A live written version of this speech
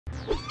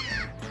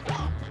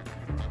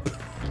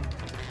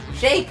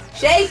Shake!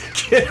 Shake!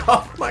 Get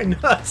off my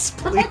nuts,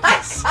 please!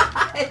 Oh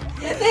my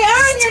God. They are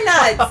on your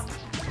nuts!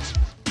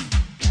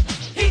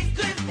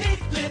 Heathcliff,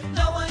 Heathcliff,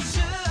 no one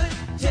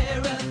should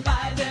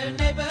terrify their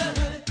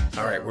neighborhood.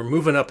 Alright, we're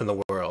moving up in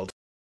the world.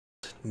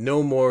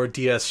 No more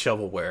DS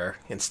shovelware.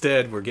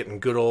 Instead, we're getting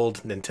good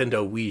old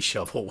Nintendo Wii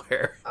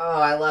shovelware.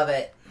 Oh, I love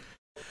it.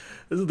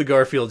 This is the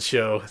Garfield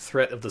Show,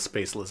 Threat of the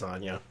Space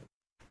Lasagna.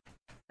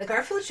 The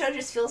Garfield Show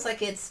just feels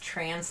like it's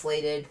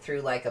translated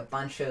through like a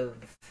bunch of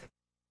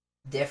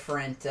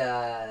different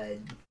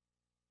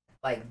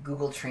like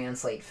Google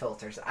Translate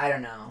filters. I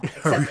don't know,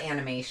 except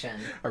animation.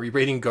 Are we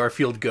rating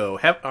Garfield Go?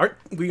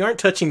 We aren't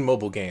touching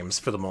mobile games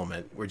for the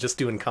moment. We're just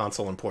doing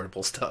console and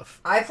portable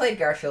stuff. I played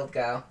Garfield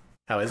Go.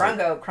 How is it?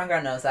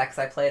 Krungo knows that because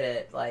I played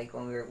it like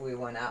when we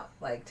went out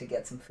like to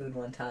get some food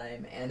one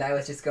time, and I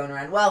was just going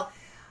around. Well,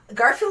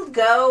 Garfield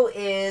Go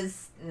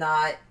is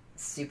not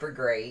super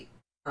great.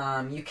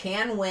 You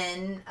can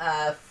win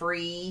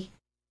free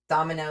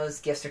Domino's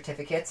gift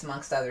certificates,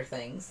 amongst other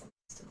things.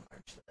 Let's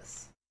enlarge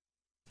this.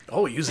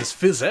 Oh, it uses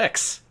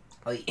PhysX.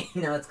 Oh,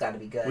 you know it's got to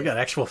be good. We got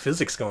actual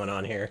physics going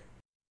on here.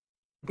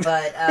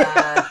 But,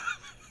 oh,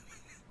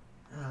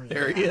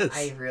 There he is.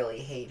 I really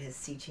hate his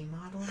CG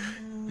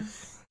modeling.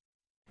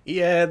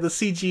 Yeah, the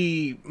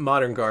CG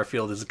modern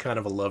Garfield is kind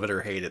of a love it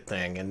or hate it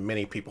thing, and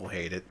many people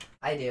hate it.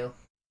 I do.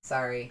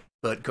 Sorry.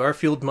 But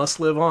Garfield must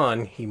live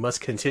on. He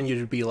must continue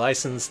to be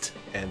licensed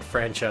and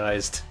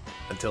franchised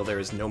until there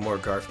is no more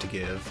Garf to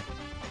give.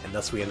 And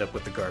thus we end up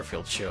with the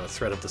Garfield Show,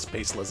 Threat of the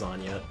Space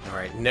Lasagna.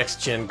 Alright,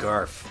 next gen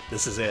Garf.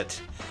 This is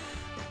it.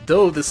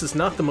 Though this is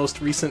not the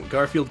most recent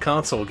Garfield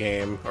console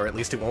game, or at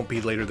least it won't be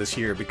later this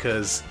year,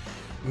 because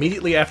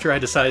immediately after I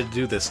decided to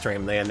do this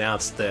stream, they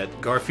announced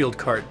that Garfield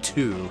Kart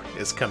 2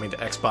 is coming to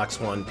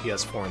Xbox One,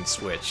 PS4, and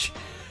Switch.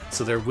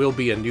 So there will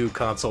be a new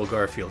console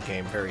Garfield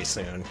game very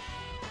soon.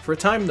 For a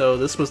time, though,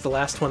 this was the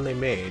last one they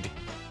made,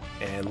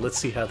 and let's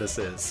see how this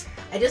is.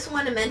 I just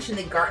want to mention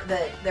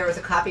that there was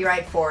a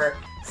copyright for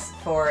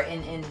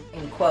in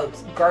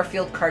quotes,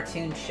 Garfield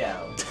Cartoon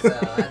Show. So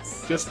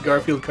that's just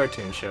Garfield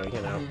Cartoon Show,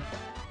 you know.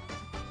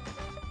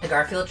 The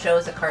Garfield Show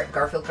is a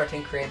Garfield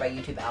cartoon created by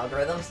YouTube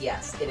algorithms?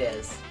 Yes, it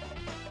is.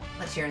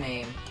 What's your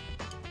name?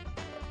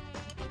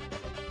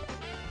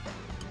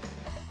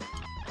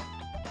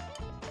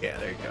 Yeah,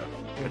 there you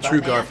go. A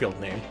true Garfield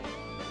name.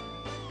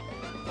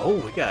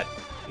 Oh,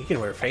 you can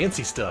wear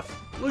fancy stuff.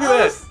 Look at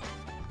that!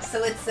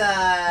 So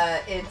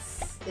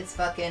it's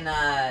fucking,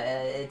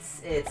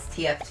 it's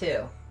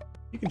TF2.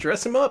 You can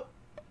dress him up.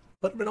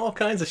 Put him in all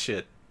kinds of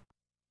shit.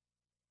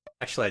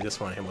 Actually, I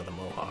just want him with a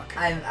mohawk.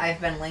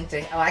 I've been linked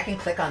to... Oh, I can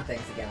click on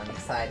things again. I'm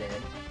excited.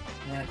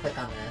 I'm gonna click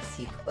on this,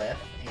 Heathcliff,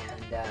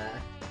 and,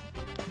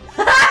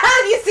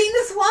 Have you seen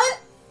this one?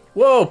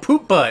 Whoa,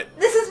 poop butt!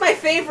 This is my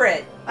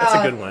favorite! That's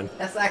a good one.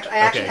 That's actually... I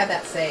actually have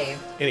that saved.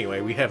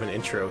 Anyway, we have an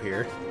intro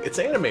here. It's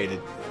animated.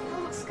 It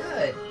looks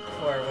good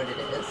for what it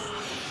is.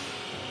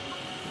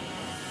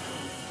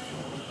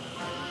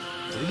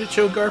 Did it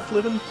show Garf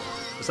living?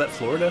 Was that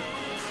Florida?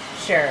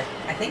 Sure,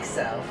 I think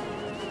so.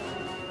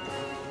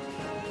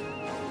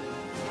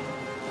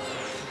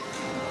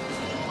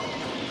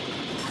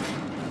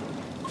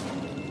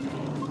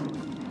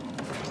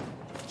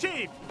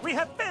 Chief, we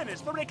have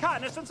finished the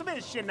reconnaissance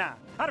mission now.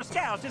 Our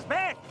scout is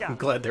back. I'm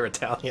glad they're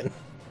Italian.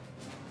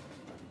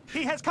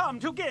 He has come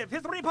to give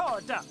his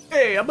report.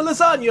 Hey, I'm a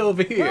lasagna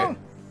over here. Well,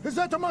 is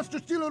that a monster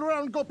still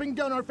around gulping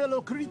down our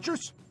fellow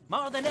creatures?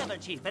 More than ever,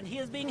 Chief, and he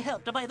is being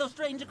helped by those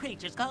strange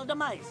creatures called the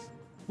mice.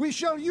 We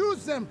shall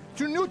use them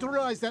to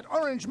neutralize that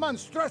orange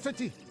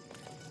monstrosity.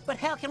 But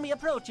how can we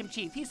approach him,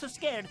 Chief? He's so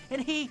scared,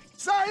 and he...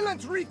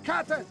 Silence,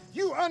 ricotta!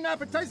 You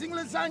unappetizing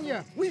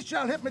lasagna! We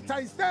shall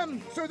hypnotize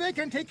them so they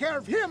can take care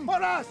of him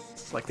or us!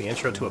 It's like the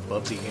intro to a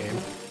Bubsy game.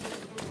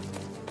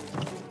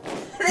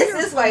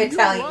 This is why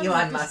Italian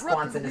Elon Musk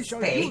wants into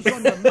space.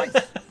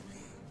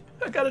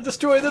 I gotta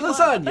destroy the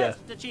lasagna!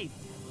 The Chief.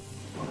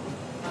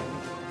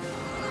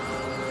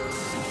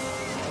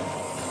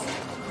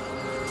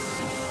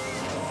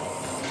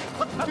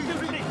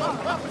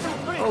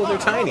 Oh, they're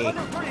tiny.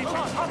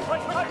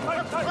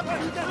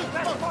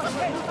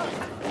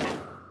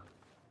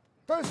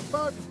 First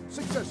part,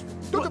 successful.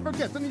 Don't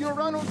forget, the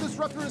Urano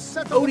disruptor is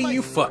set. Odie,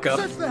 you fuck up.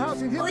 Search the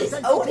house and Police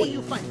hypnotize what Odie.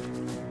 you find.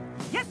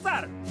 Yes,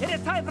 sir. It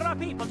is time for our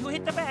people to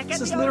hit the back.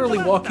 This is literally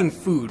walking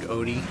food,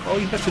 Odie. All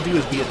you have to do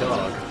is be a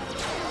dog.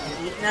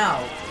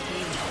 No.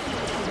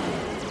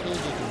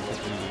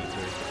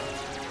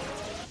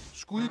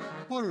 Squeak,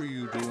 what are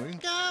you doing?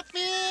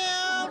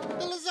 Garfield!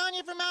 The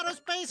lasagna from outer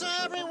space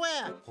are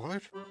everywhere!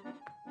 What?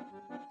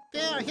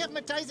 They're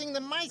hypnotizing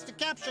the mice to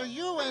capture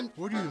you and...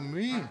 What do you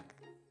mean?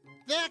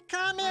 They're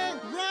coming!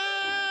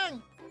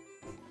 Run!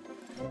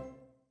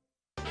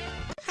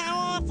 How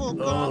awful,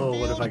 Garfield! Oh,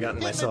 what have I gotten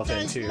myself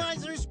Hypnotized into?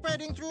 mice are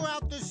spreading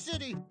throughout the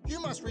city. You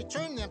must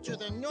return them to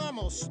their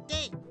normal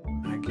state.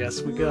 I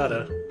guess we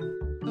gotta.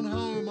 And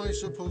how am I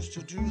supposed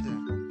to do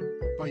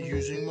that? By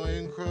using my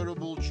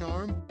incredible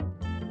charm?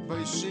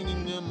 By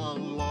singing them a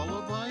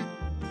lullaby?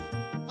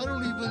 I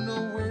don't even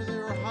know where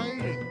they're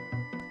hiding.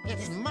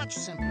 much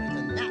simpler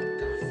than that,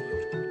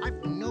 Garfield.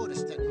 I've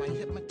noticed that my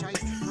hypnotized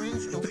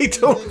friends don't They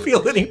don't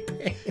feel any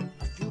pain.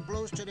 A few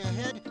blows to the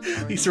head.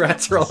 These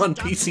rats are all on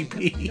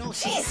PCP.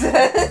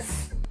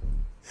 Jesus!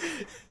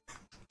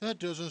 That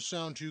doesn't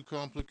sound too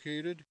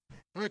complicated.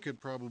 I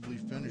could probably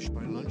finish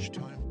by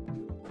lunchtime.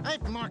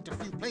 I've marked a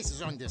few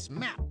places on this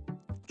map.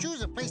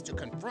 Choose a place to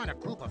confront a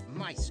group of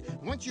mice.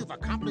 Once you've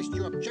accomplished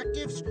your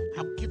objectives,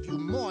 I'll give you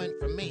more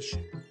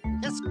information.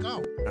 Let's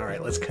go.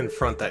 Alright, let's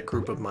confront that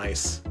group of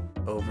mice.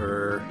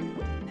 Over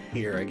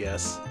here, I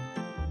guess.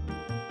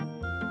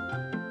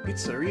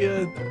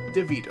 Pizzeria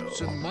DeVito.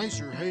 Some mice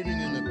are hiding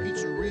in the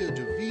Pizzeria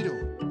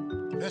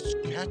DeVito. Let's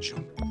catch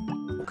them.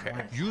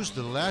 Okay. Use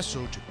the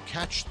lasso to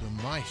catch the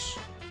mice.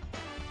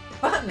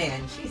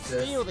 Buttman,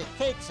 Jesus. Steal the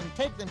cakes and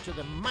take them to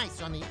the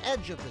mice on the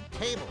edge of the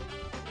table.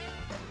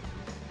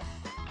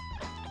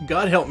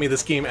 God help me,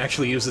 this game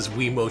actually uses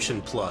Wii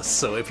Motion Plus,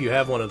 so if you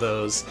have one of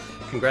those,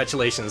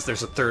 congratulations,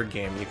 there's a third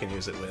game you can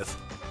use it with.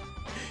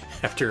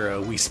 After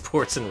Wii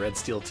Sports and Red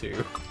Steel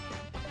 2.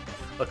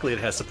 Luckily it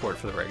has support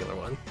for the regular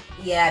one.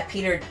 Yeah,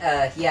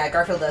 yeah,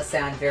 Garfield does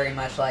sound very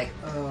much like,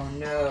 oh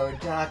no,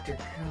 Dr.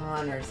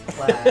 Connor's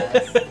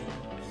class.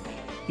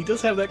 He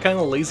does have that kind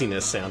of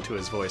laziness sound to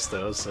his voice,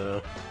 though,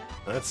 so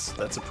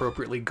that's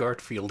appropriately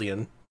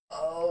Garfieldian.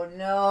 Oh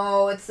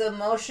no, it's a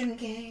motion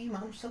game.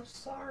 I'm so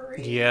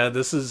sorry. Yeah,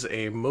 this is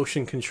a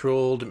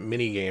motion-controlled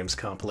minigames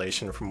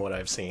compilation from what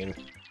I've seen.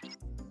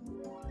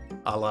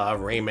 A la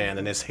Rayman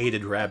and his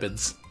hated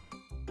Rabbids.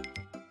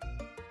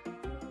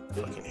 I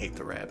fucking hate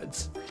the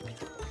Rabbids.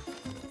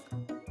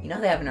 You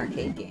know they have an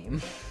arcade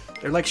game.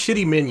 They're like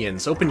shitty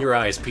minions. Open your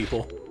eyes,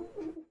 people.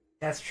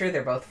 That's true,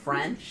 they're both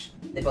French.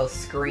 They both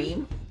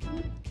scream.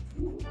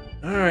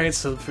 Alright,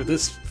 so for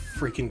this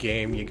freaking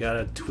game, you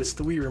gotta twist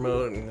the Wii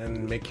remote and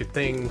then make your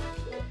thing.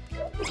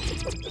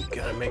 You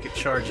gotta make it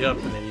charge up,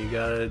 and then you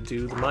gotta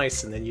do the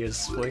mice, and then you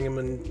swing them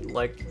and,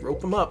 like,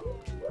 rope them up.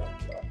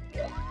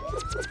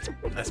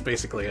 That's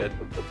basically it.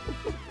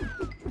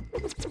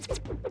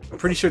 I'm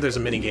pretty sure there's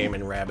a minigame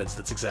in Rabbids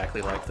that's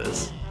exactly like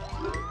this.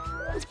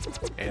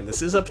 And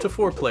this is up to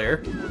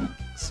 4-player,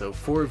 so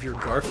 4 of your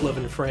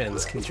Garf-loving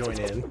friends can join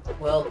in.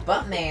 Well,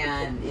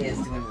 Buttman is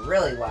doing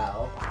really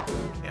well.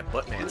 Yeah,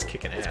 Buttman's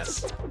kicking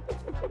ass.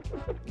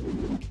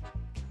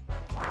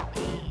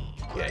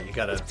 Yeah, you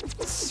gotta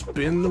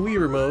spin the Wii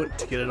remote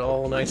to get it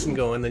all nice and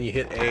going, then you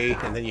hit A,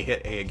 and then you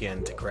hit A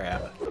again to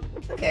grab.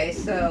 Okay,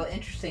 so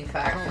interesting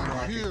fact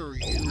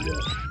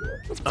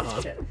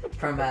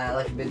from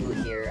Electric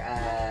Boogaloo here.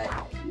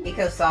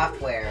 Eco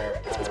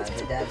Software,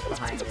 the devs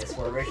behind this,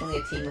 were originally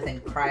a team within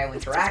Cryo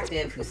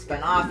Interactive who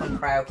spun off when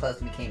Cryo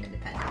closed and became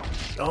independent.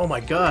 Oh my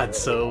god,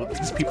 so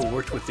these people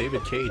worked with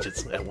David Cage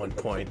at one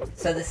point.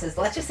 So this is,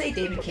 let's just say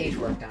David Cage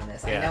worked on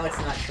this. Yeah. I know it's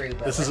not true,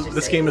 but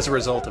This game is a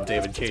result of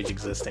David Cage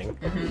existing.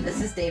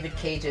 This is David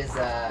Cage's,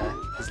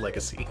 his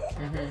legacy.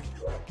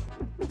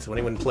 So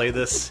anyone play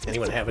this?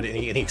 Anyone have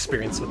any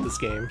experience with this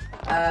game?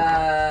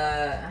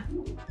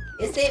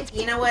 Is Dave,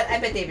 you know what, I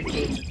bet David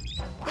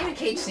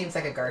Cage seems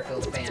like a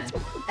Garfield fan.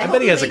 I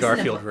bet he has a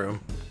Garfield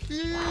room.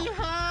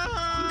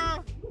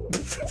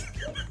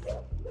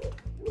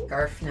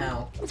 Garf,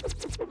 no.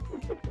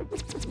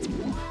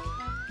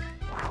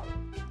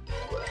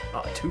 Oh,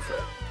 a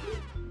twofer.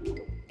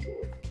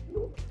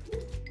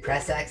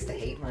 Press X to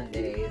hate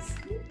Mondays.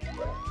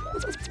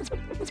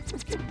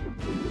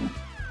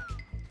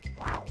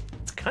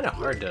 It's kind of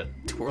hard to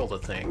twirl the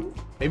thing.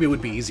 Maybe it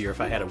would be easier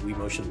if I had a Wii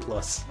Motion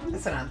Plus.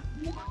 That's what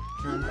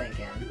I'm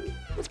thinking.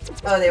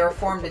 Oh, they were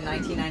formed in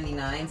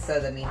 1999, so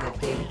that means that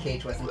David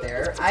Cage wasn't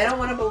there. I don't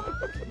want to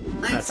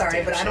I'm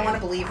sorry, but I don't want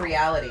to believe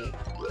reality.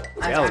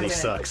 Reality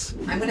sucks.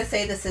 I'm gonna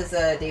say this is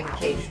a David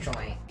Cage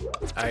joint.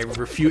 I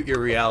refute your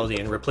reality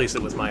and replace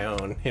it with my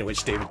own, in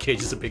which David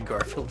Cage is a big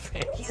Garfield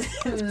fan. He's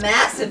a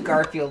massive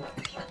Garfield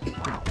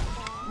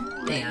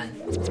fan.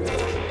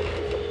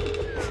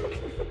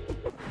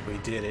 We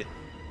did it.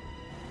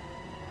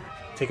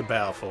 Take a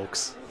bow,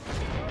 folks.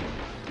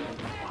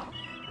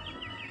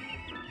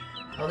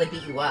 Oh, they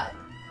beat you up.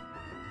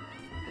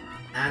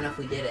 I don't know if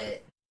we did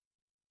it.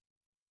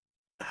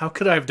 How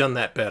could I have done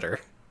that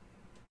better?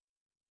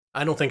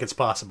 I don't think it's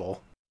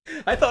possible.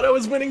 I thought I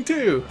was winning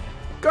too!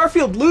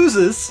 Garfield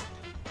loses!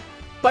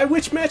 By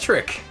which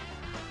metric?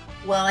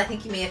 Well, I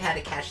think you may have had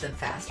to catch them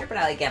faster, but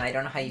again, I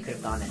don't know how you could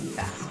have gone any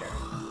faster.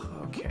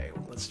 Okay,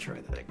 well, let's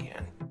try that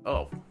again.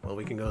 Oh, well,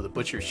 we can go to the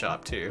butcher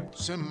shop too.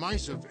 Some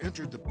mice have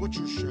entered the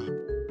butcher shop.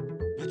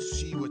 Let's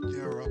see what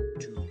they're up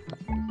to.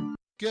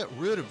 Get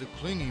rid of the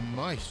clingy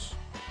mice.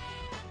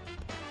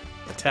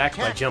 Attack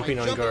by jumping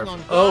on Garfield.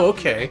 Garfield Oh,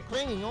 okay. and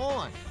clinging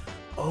on.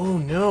 Oh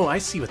no, I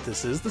see what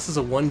this is. This is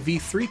a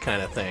 1v3 kind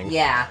of thing.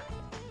 Yeah.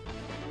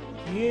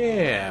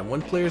 Yeah,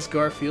 one player's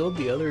Garfield,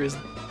 the other is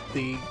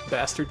the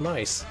bastard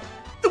mice.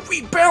 The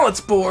Wii balance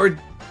board!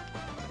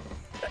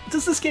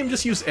 Does this game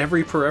just use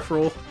every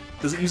peripheral?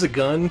 Does it use a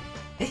gun?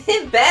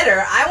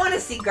 Better. I want to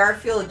see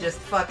Garfield just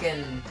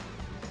fucking...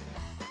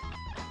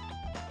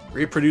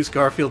 Reproduce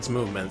Garfield's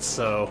movements,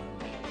 so...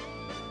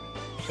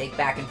 shake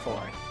back and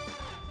forth.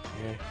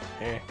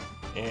 Okay.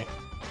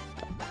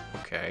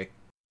 Okay.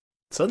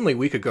 Suddenly,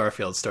 Week of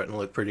Garfield's starting to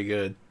look pretty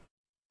good.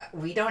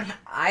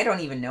 I don't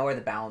even know where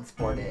the balance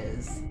board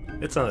is.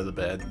 It's under the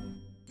bed.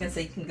 So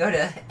you can go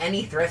to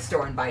any thrift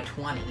store and buy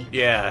 20.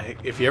 Yeah,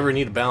 if you ever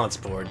need a balance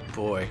board,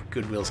 boy,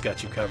 Goodwill's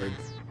got you covered.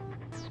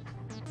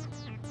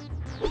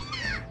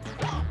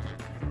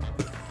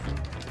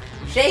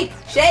 Shake!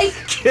 Shake!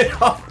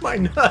 Get off my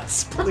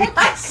nuts, please!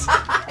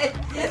 Oh my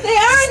God! They are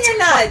on your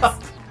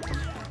nuts!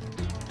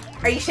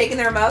 Are you shaking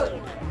the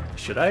remote?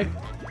 Should I?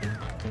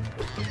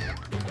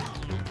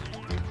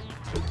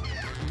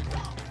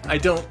 I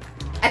don't...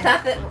 I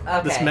thought that...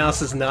 Okay. This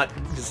mouse is not...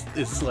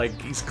 It's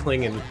like he's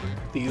clinging.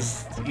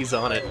 He's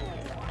on it.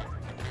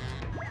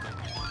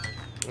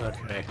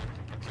 Okay.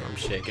 So I'm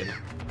shaking.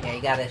 Yeah,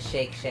 you gotta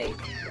shake, shake.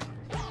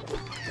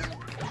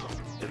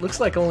 It looks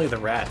like only the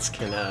rats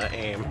can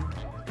aim.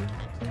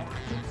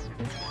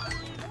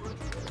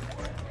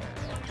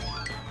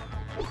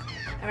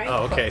 Alright.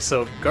 Oh, okay,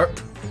 so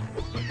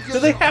do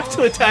they have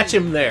to attach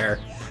him there?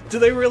 Do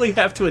they really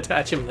have to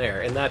attach him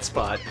there, in that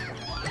spot?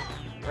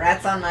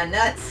 Rats on my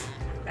nuts.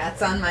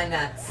 Rats on my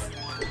nuts.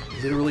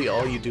 Literally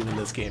all you do in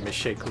this game is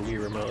shake the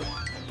Wii remote.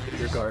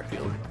 You're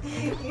Garfield.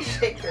 You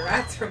shake the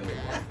rats from your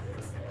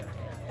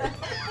nuts.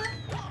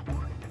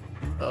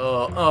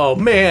 Oh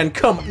man,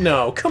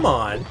 come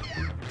on.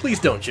 Please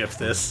don't GIF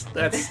this.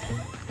 That's...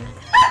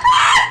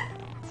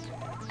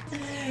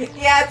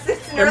 Yeah,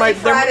 it's an early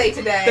Friday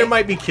today. There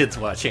might be kids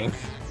watching.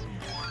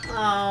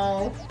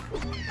 Oh,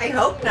 I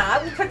hope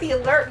not. We put the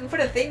alert and put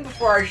a thing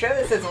before our show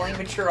that says only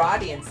mature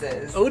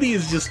audiences. Odie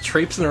is just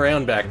traipsing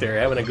around back there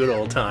having a good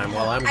old time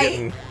while I'm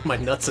getting my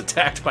nuts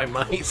attacked by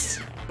mice.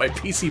 By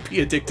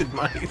PCP-addicted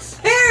mice.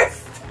 Here,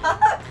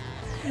 stop!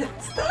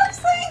 Stop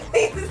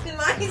saying these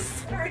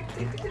mice are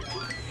addicted.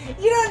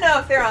 You don't know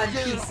if they're on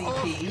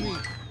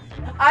PCP.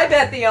 I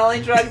bet the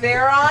only drug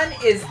they're on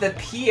is the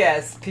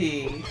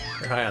PSP.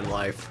 They're high on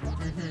life.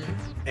 Mm-hmm.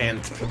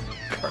 And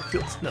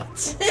Garfield's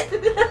nuts.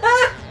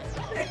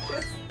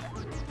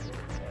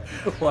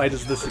 Why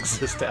does this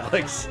exist,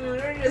 Alex?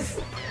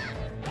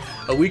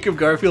 A Week of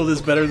Garfield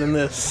is better than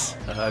this.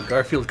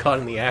 Garfield Caught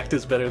in the Act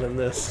is better than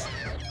this.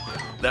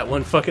 That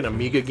one fucking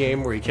Amiga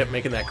game where he kept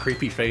making that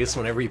creepy face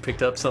whenever he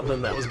picked up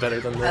something, that was better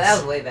than this. Oh, that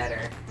was way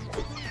better.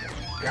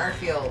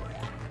 Garfield.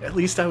 At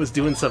least I was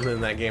doing something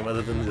in that game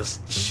other than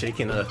just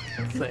shaking a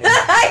thing.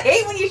 I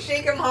hate when you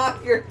shake them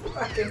off your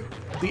fucking...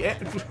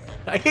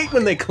 I hate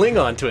when they cling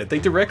onto it. They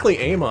directly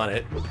aim on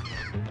it.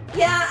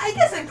 Yeah, I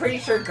guess I'm pretty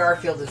sure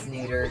Garfield is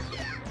neutered.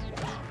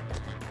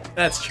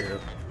 That's true.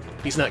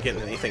 He's not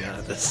getting anything out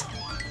of this.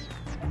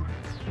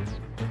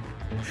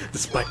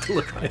 Despite the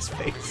look on his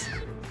face.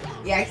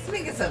 Yeah, he's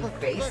making some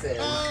faces.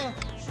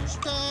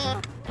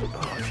 Stop!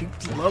 Oh, if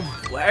you love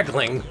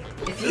waggling,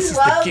 If this you is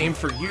love, the game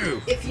for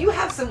you. If you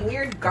have some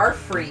weird Garf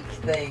freak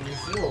things,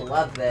 you will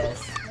love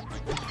this.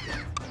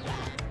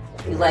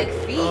 You like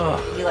feet,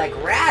 Ugh. you like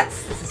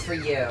rats, this is for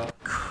you.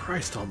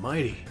 Christ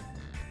almighty.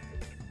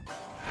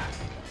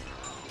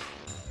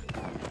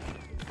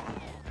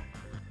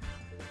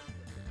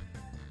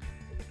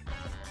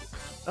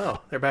 Oh,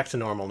 they're back to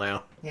normal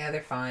now. Yeah,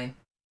 they're fine.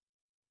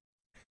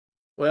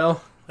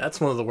 Well,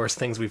 that's one of the worst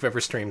things we've ever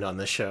streamed on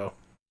this show.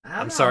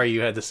 I'm sorry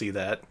you had to see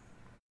that.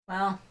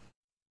 Well.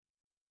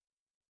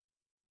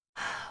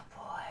 Oh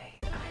boy.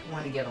 I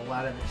want to get a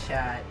lot of the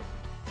chat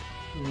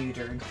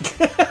neutered.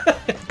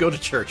 Go to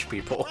church,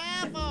 people.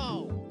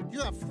 Bravo!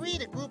 You have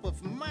freed a group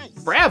of mice.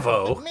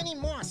 Bravo! But many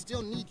more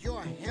still need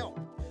your help.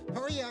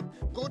 Hurry up,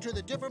 go to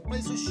the different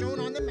places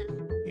shown on the map.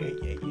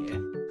 Yeah.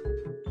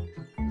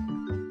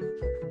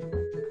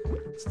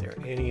 Is there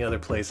any other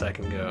place I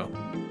can go?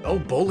 Oh,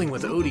 bowling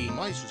with Odie.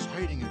 Mice is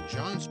hiding in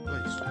John's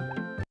place.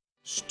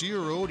 Steer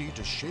Odie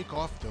to shake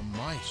off the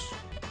mice.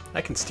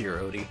 I can steer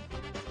Odie.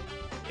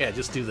 Yeah,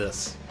 just do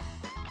this.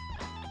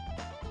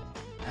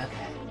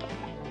 Okay.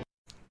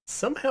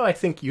 Somehow I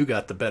think you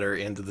got the better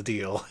end of the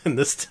deal in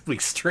this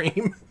week's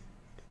stream.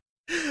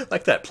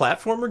 Like that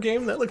platformer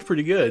game, that looked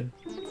pretty good.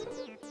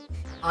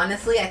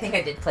 Honestly, I think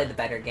I did play the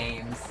better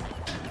games.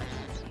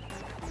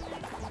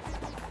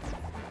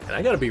 And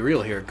I gotta be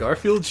real here,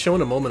 Garfield's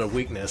showing a moment of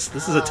weakness.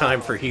 This is a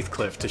time for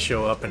Heathcliff to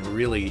show up and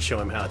really show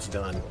him how it's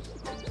done.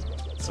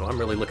 So I'm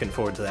really looking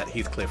forward to that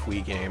Heathcliff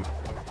Wii game.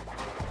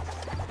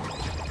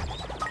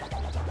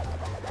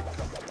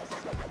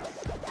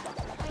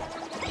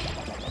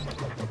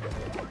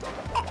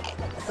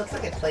 This looks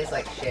like it plays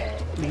like shit.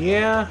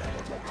 Yeah.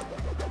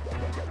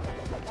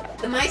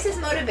 The mice's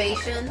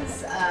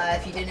motivations,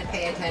 if you didn't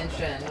pay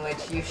attention,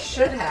 which you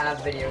should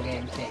have, Video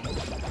Game King,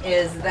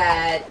 is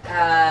that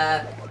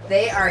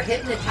they are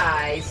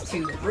hypnotized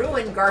to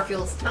ruin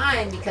Garfield's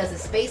time because the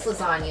space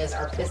lasagnas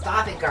are pissed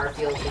off at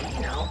Garfield and,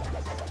 you know,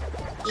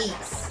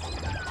 eats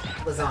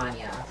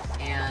lasagna.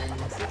 And...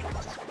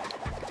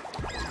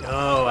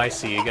 Oh, I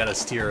see. You gotta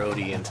steer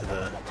Odie into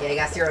the... yeah, you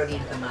gotta steer Odie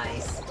into the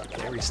mice.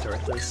 Can I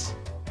restart this?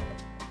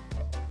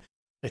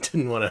 I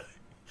didn't want to...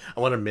 I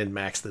want to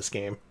min-max this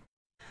game.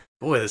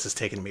 Boy, this is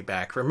taking me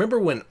back. Remember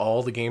when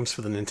all the games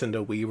for the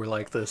Nintendo Wii were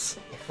like this?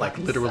 Like,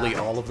 literally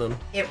all of them?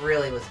 It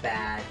really was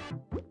bad.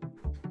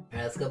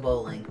 Alright, let's go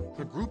bowling.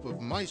 A group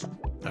of mice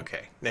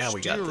Okay, now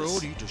we got steer this.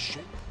 Odie to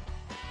shape.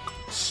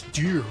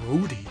 Steer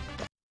Odie.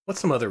 What's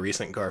some other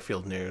recent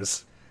Garfield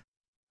news?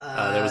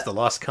 There was the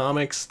Lost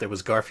Comics. There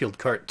was Garfield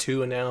Kart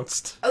 2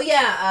 announced. Oh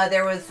yeah,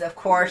 there was, of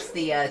course,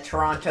 the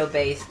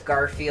Toronto-based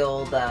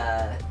Garfield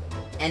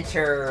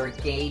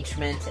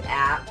Entergagement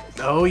app.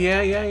 Oh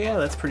yeah.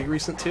 That's pretty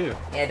recent too.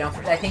 Yeah,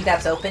 I think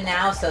that's open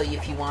now, so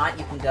if you want,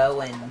 you can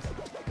go and...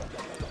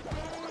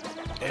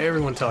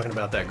 Everyone talking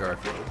about that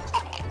Garfield.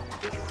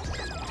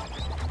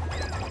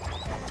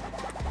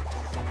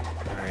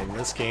 Alright, in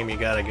this game you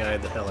gotta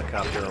guide the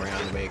helicopter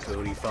around to make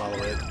Odie follow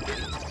it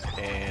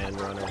and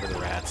run over the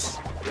rats.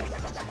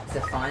 Is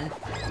it fun?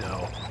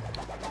 No.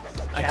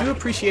 I do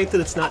appreciate that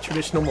it's not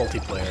traditional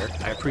multiplayer.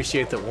 I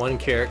appreciate that one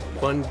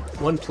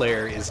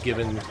player is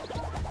given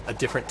a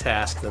different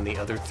task than the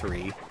other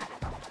three.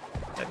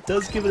 That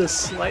does give it a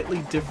slightly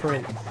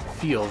different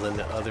feel than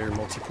the other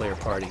multiplayer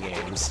party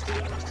games.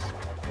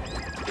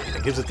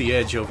 It gives it the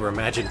edge over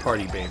Imagine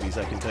Party Babies,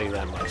 I can tell you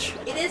that much.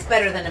 It is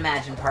better than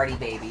Imagine Party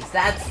Babies.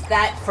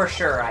 That for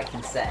sure, I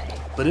can say.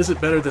 But is it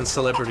better than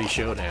Celebrity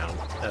Showdown?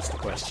 That's the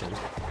question.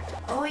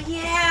 Oh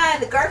yeah,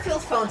 the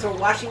Garfield phones were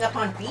washing up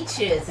on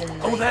beaches and...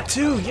 Oh, that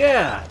too,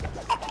 yeah!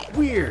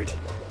 Weird.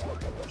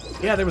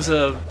 Yeah, there was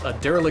a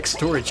derelict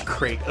storage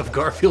crate of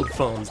Garfield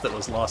phones that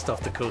was lost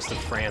off the coast of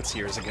France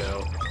years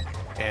ago.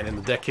 And in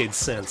the decades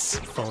since,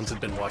 phones had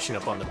been washing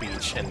up on the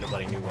beach and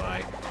nobody knew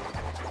why.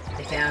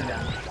 They found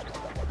them.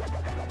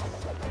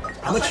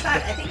 Also, I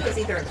think it was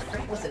either in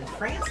was it in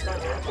France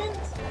that happened?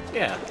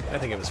 Yeah, I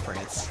think it was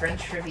France.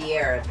 French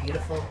Riviera,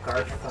 beautiful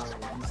Garf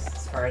phones,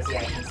 as far as the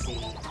eye can see.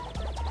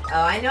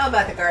 Oh, I know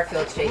about the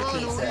Garfield-shaped Run,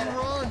 pizza. Odie,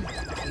 run!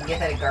 You can get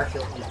that at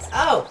Garfield Eats.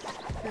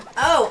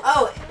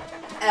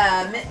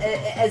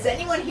 Is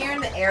anyone here in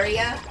the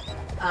area?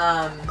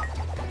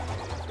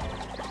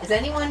 Is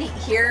anyone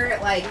here,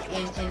 like,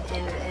 in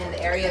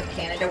the area of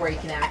Canada where you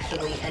can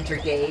actually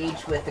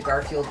enter-gauge with the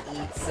Garfield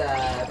Eats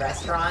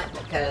restaurant?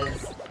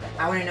 Because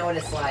I want to know what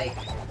it's like.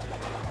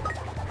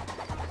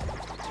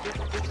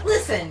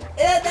 Listen,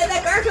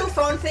 that Garfield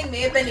phone thing may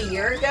have been a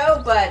year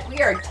ago, but we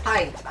are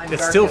tight on Garfield.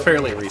 It's still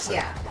fairly recent.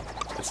 Yeah.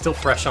 It's still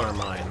fresh on our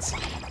minds.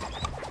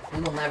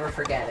 We will never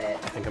forget it.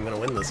 I think I'm gonna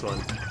win this one.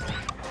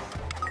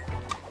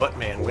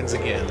 Buttman wins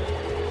again.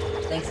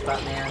 Thanks,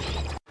 Buttman.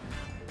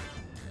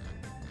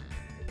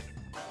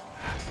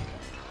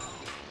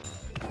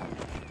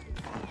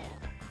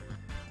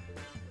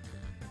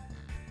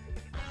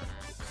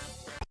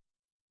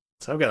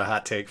 So I've got a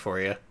hot take for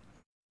you.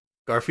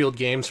 Garfield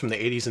games from the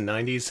 80s and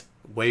 90s,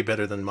 way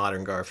better than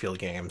modern Garfield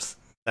games.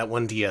 That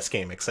one DS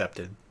game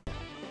accepted.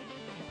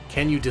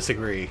 Can you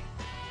disagree?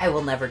 I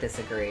will never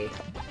disagree.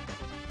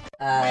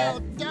 Well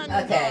done,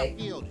 okay.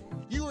 Garfield.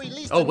 You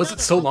released Oh, was it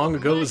another so group long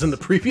of ago it was in the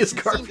mice. previous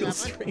Seemed Garfield to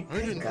stream? I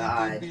didn't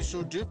God. think they'd be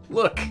so dip.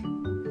 Look,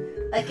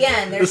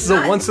 Again, there's this is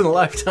not... a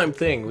once-in-a-lifetime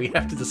thing. We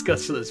have to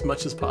discuss it as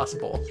much as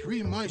possible.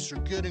 3 mice are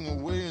getting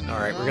away in the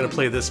Alright, we're gonna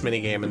play this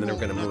minigame and then we're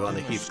gonna move on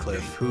to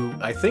Heathcliff, who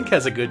I think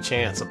has a good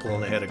chance of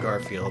pulling ahead of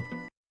Garfield.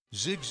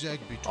 Zigzag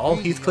between All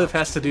the Heathcliff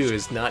has to do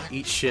obstacles is not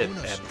eat shit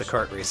between at us. the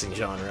kart racing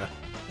genre.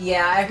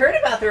 Yeah, I heard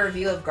about the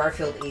review of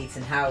Garfield Eats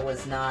and how it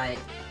was not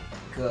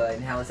good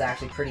and how it was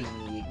actually pretty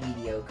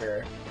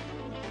mediocre.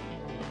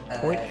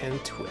 Point and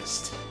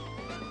twist.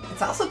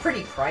 It's also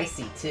pretty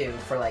pricey, too,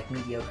 for, like,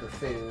 mediocre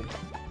food.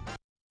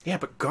 Yeah,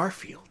 but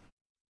Garfield.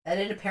 And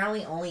it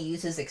apparently only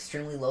uses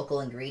extremely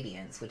local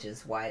ingredients, which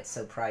is why it's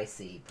so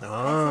pricey. But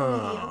Oh.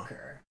 it's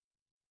mediocre.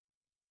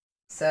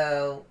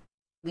 So,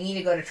 we need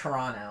to go to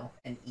Toronto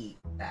and eat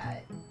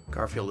that.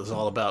 Garfield is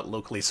all about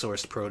locally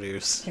sourced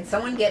produce. Can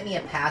someone get me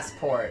a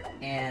passport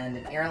and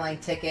an airline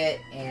ticket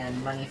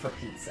and money for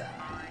pizza?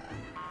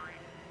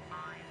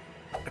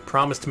 I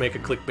promised to make a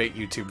clickbait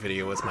YouTube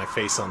video with my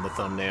face on the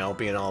thumbnail,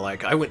 being all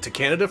like, I went to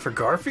Canada for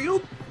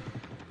Garfield?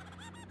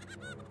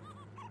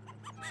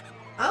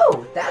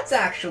 Oh, that's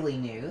actually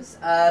news.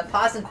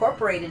 Paws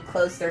Incorporated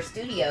closed their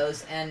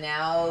studios, and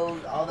now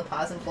all the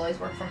Paws employees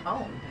work from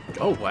home.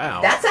 Oh,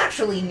 wow. That's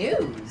actually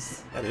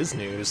news. That is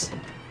news.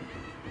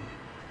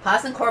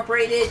 Paws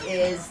Incorporated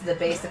is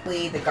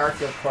basically the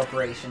Garfield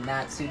Corporation.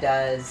 That's who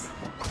does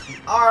the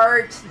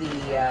art,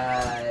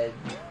 the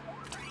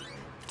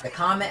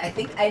comic.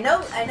 I know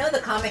the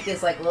comic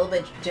is like a little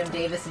bit Jim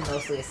Davis and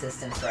mostly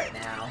assistants right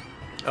now.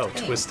 Oh,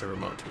 Thanks. twist the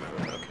remote to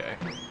move it, okay.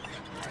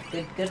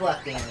 Good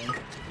luck, Danny.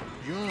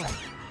 Yum.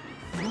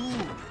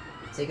 Food.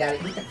 So you gotta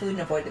eat the food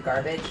and avoid the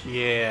garbage.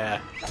 Yeah,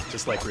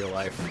 just like real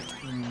life.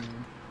 Yeah,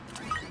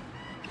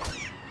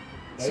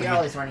 So you're you-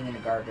 always running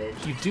into garbage.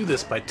 You do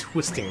this by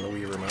twisting the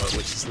Wii remote,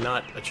 which is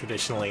not a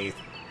traditional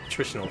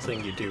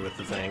thing you do with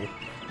the thing.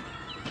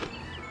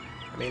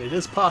 I mean, it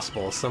is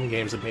possible. Some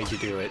games have made you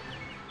do it.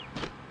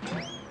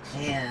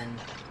 Man,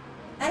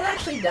 that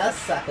actually does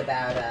suck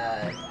about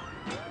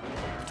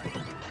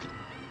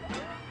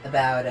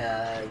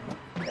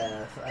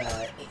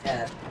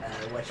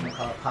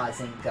whatchamacallit,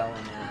 pausing going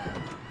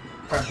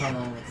from home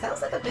only. 'Cause that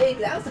was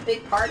a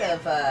big part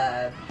of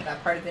that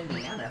part of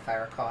Indiana, if I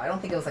recall. I don't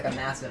think it was like a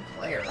massive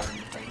player or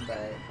anything,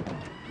 but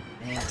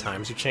Man.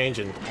 Times are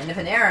changing. End of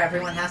an era,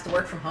 everyone has to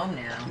work from home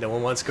now. No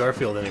one wants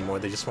Garfield anymore,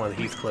 they just want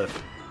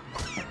Heathcliff.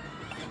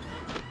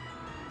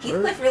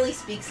 Heathcliff really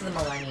speaks to the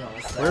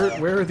millennials, though.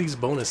 Where are these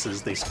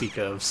bonuses they speak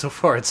of? So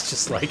far it's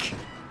just like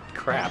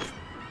crap.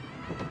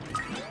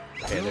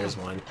 Okay, there's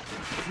one.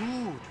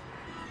 Food.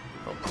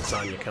 Oh,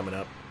 lasagna coming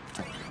up.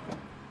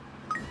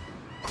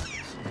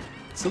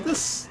 So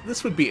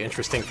this would be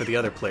interesting for the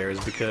other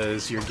players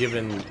because you're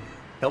given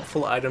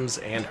helpful items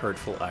and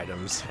hurtful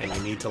items, and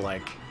you need to,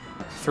 like,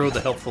 throw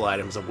the helpful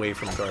items away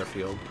from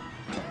Garfield.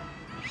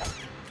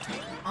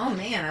 Oh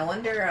man, I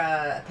wonder,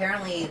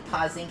 apparently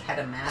Paws Inc. had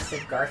a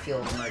massive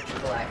Garfield merch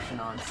collection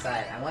on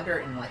site. I wonder,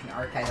 in like an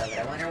archive of it,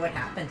 I wonder what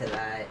happened to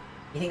that.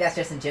 You think that's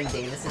just in Jim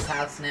Davis's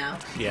house now?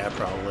 Yeah,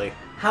 probably.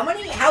 How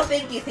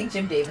big do you think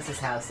Jim Davis's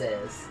house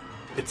is?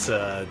 It's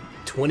a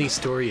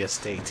 20-story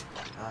estate.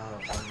 Oh,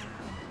 wow.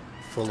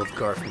 Full of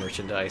Garf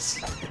merchandise.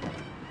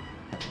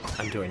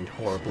 I'm doing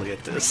horribly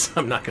at this.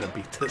 I'm not gonna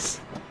beat this.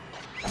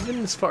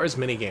 Even as far as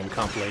minigame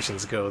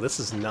compilations go, this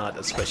is not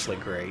especially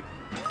great.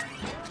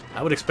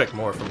 I would expect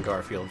more from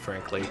Garfield,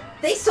 frankly.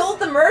 They sold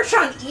the merch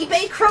on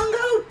eBay,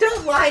 Krungo?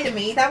 Don't lie to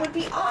me, that would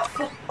be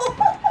awful.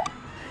 Oh,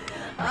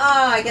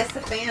 I guess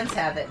the fans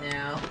have it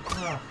now.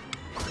 Oh.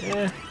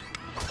 Yeah.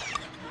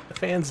 The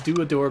fans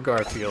do adore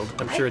Garfield.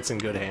 I'm sure it's in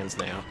good hands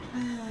now.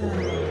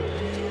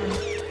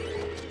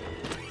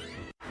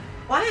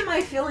 Why am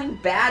I feeling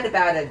bad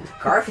about a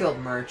Garfield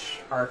merch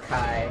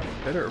archive?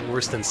 Better or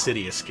worse than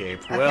City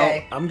Escape? Okay.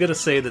 Well, I'm gonna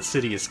say that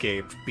City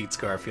Escape beats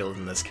Garfield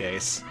in this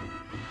case.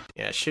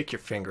 Yeah, shake your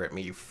finger at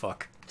me, you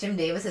fuck. Jim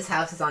Davis's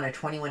house is on a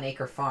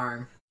 21-acre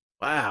farm.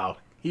 Wow.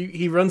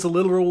 He runs a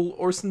literal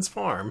Orson's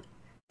farm.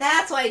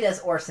 That's why he does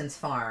Orson's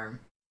farm.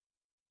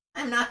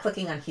 I'm not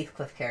clicking on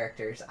Heathcliff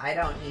characters. I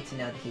don't need to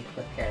know the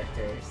Heathcliff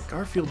characters.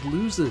 Garfield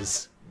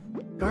loses.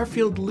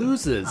 Garfield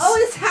loses. Oh,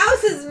 his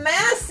house is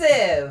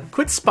massive!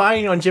 Quit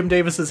spying on Jim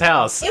Davis's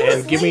house It was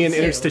and give me an linked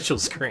to. interstitial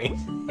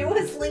screen. It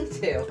was linked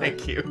to.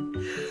 Thank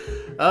you.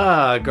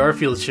 Ah,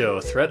 Garfield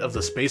Show, Threat of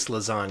the Space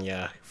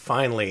Lasagna.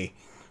 Finally,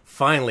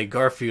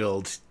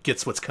 Garfield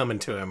gets what's coming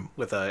to him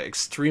with a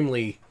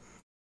extremely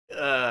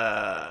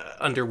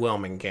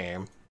underwhelming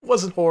game.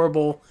 Wasn't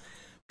horrible.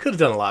 Could have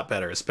done a lot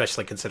better,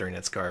 especially considering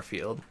it's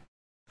Garfield.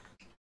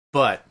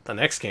 But the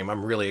next game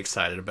I'm really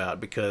excited about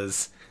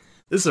because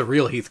this is a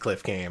real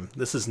Heathcliff game.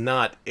 This is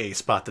not a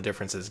Spot the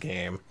Differences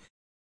game.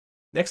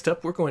 Next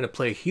up, we're going to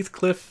play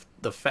Heathcliff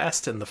the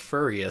Fast and the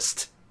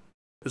Furriest.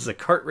 This is a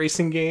kart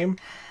racing game.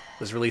 It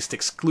was released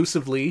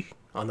exclusively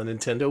on the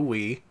Nintendo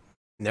Wii.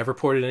 Never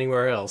ported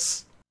anywhere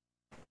else.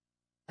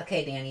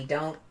 Okay, Danny,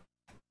 don't.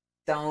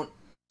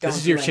 This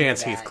is your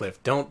chance,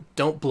 Heathcliff.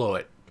 Don't blow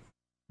it.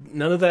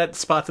 None of that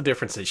Spot the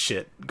Differences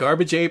shit.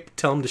 Garbage Ape,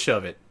 tell him to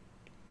shove it.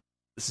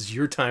 This is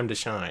your time to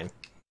shine.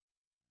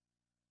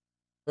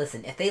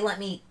 Listen, if they let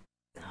me...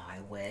 Oh, I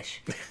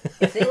wish.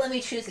 If they let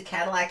me choose the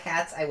Cadillac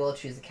Cats, I will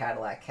choose the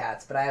Cadillac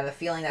Cats, but I have a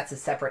feeling that's a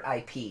separate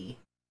IP.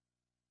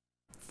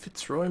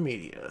 Fitzroy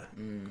Media.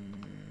 Mm.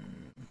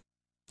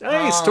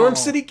 Hey, Oh. Storm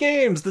City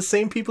Games! The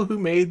same people who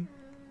made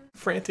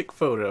Frantic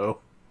Photo.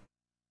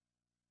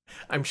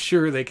 I'm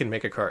sure they can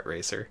make a kart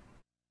racer.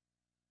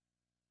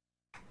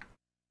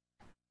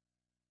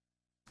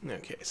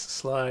 Okay, so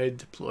slide,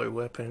 deploy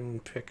weapon,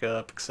 pick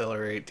up,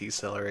 accelerate,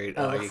 decelerate.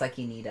 Oh, looks like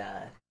you need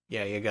a...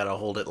 Yeah, you gotta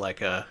hold it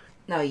like a...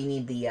 No, you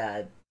need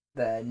the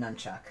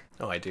nunchuck.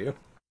 Oh, I do?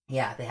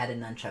 Yeah, they had a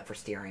nunchuck for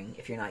steering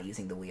if you're not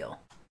using the wheel.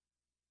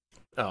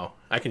 Oh,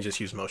 I can just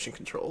use motion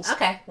controls.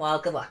 Okay, well,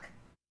 good luck.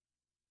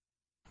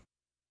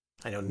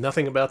 I know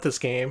nothing about this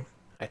game.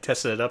 I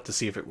tested it up to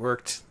see if it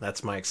worked.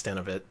 That's my extent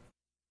of it.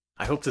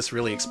 I hope this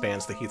really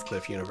expands the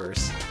Heathcliff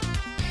universe.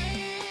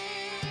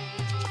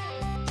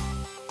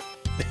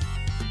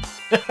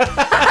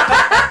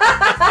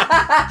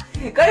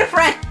 Good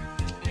friend!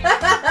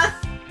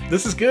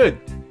 This is good.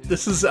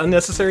 This is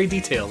unnecessary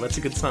detail. That's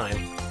a good sign.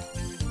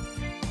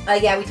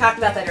 Yeah, we talked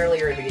about that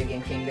earlier in Video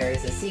Game King. There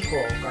is a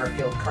sequel,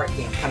 Garfield Kart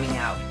game, coming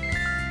out.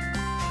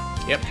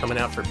 Yep, coming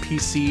out for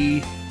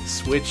PC,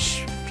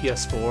 Switch,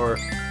 PS4,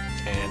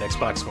 and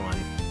Xbox One.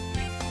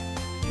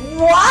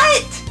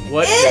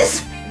 What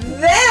is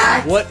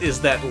that? What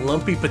is that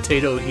lumpy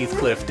potato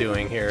Heathcliff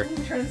doing here?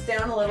 Turns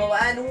down a little,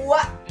 and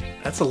what?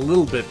 That's a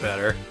little bit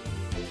better.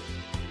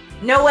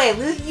 No way,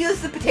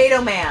 use the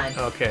Potato Man.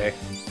 Okay.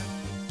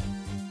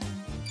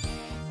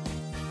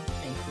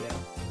 Thank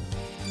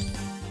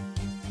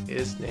you.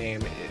 His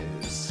name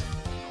is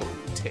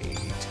Potato.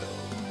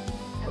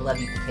 I love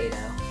you, Potato.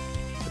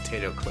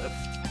 Potato Cliff.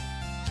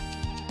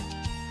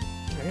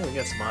 Alright, we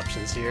got some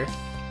options here.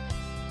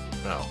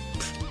 Oh.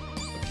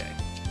 Okay.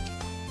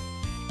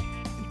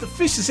 The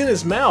fish is in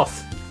his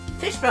mouth!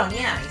 Fishbone,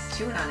 yeah, he's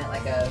chewing on it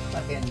like a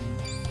fucking...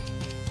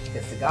 like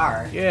a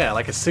cigar. Yeah,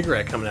 like a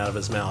cigarette coming out of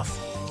his mouth.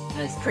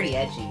 And it's pretty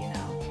edgy, you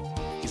know.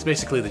 He's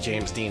basically the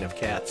James Dean of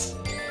cats.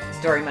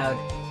 Story mode.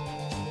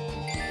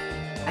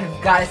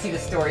 I've got to see the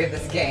story of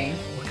this game.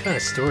 What kind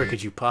of story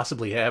could you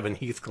possibly have in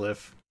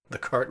Heathcliff, the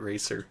kart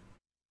racer?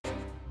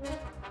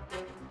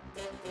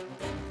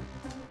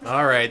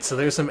 Alright, so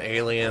there's some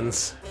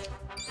aliens.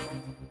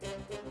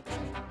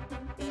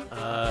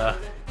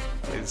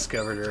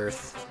 discovered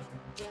Earth.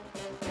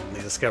 And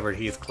they discovered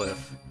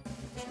Heathcliff.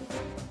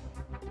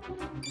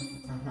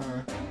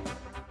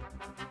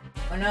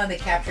 Oh no, they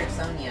captured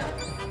Sonia.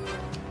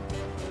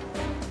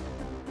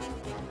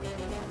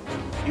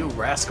 You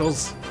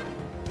rascals!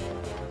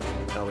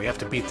 Oh, we have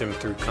to beat them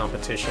through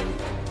competition.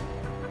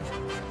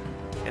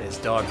 And his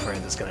dog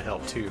friend is gonna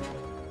help too.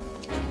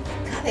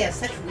 God, they have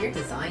such weird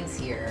designs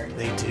here.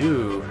 They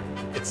do.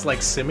 It's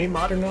like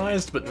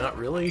semi-modernized, but not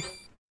really.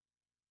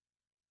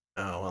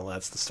 Oh, well,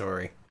 that's the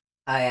story.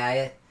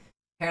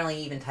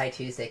 Apparently even Ty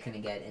Tuesday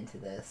couldn't get into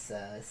this, so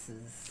this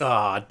is...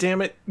 Aw,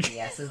 damn it.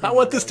 Yes, this is I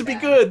want this really to be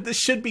bad. good. This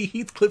should be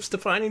Heathcliff's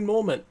defining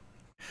moment.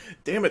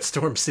 Damn it,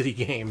 Storm City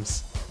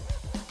Games.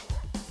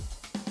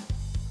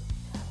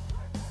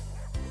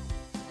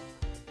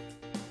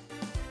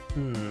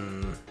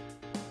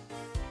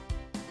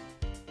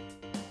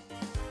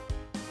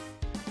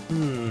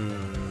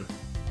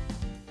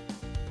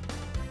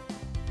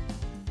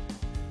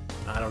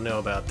 I don't know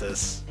about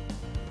this.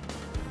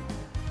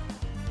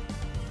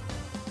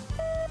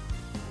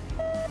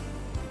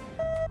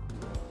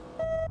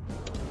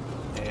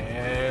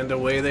 And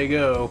away they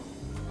go.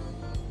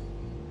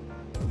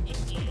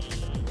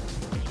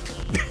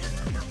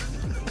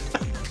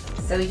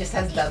 So he just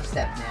has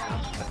dubstep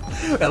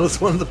now. That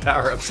was one of the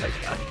power-ups I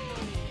got.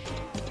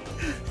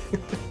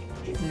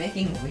 He's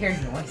making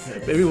weird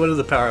noises. Maybe one of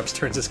the power-ups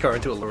turns his car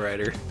into a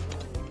lowrider.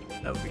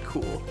 That would be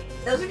cool.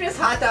 Those are just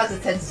hot dogs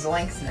that said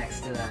Zoinks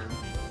next to them.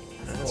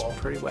 That's Cool.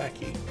 pretty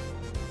wacky.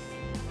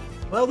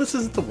 Well, this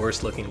isn't the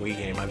worst looking Wii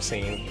game I've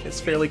seen. It's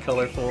fairly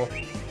colorful,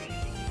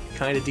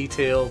 kind of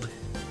detailed.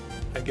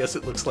 I guess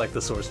it looks like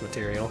the source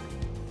material.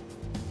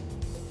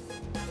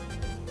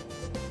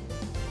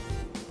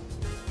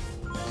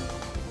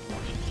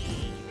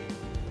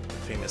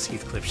 Famous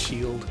Heathcliff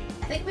shield.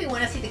 I think if we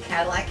want to see the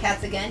Cadillac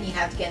Cats again, you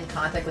have to get in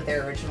contact with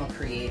their original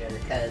creator,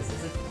 because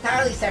it's an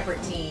entirely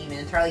separate team, an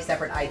entirely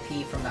separate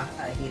IP from the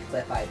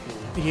Heathcliff IP.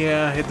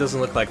 Yeah, it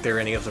doesn't look like they're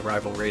any of the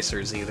rival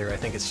racers either. I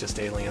think it's just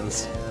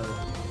aliens.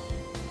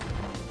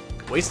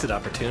 Wasted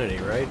opportunity,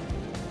 right?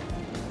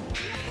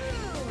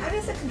 How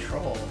does it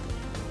control?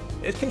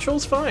 It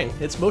controls fine.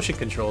 It's motion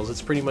controls.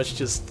 It's pretty much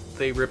just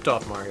they ripped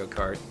off Mario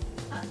Kart.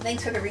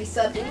 Thanks for the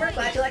resub, Boomer.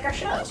 Glad you like our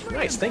show.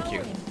 Nice, thank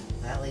you.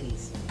 That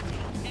ladies.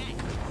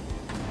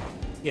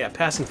 Yeah,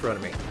 pass in front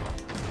of me.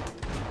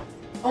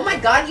 Oh my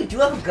god, you do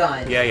have a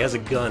gun! Yeah, he has a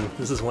gun.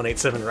 This is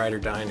 187 Ride or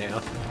Die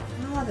now.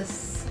 Oh,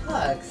 this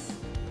sucks.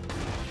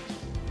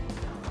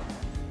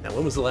 Now,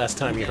 when was the last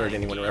time you heard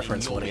anyone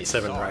reference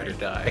 187 Ride or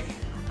Die?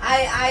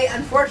 I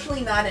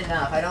unfortunately not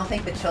enough. I don't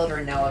think the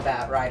children know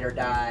about Ride or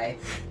Die.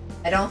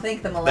 I don't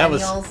think the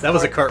millennials... That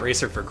was a kart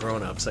racer for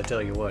grown-ups, I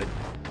tell you what.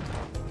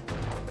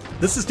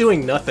 This is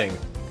doing nothing.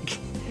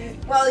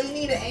 Well, you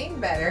need to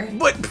aim better.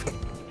 But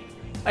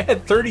I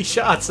had 30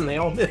 shots and they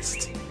all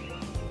missed.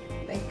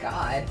 Thank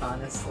God,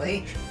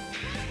 honestly.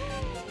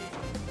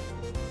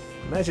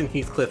 Imagine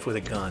Heathcliff with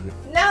a gun.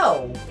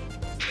 No!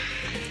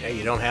 Hey,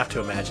 you don't have to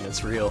imagine,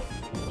 it's real.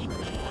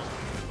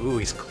 Ooh,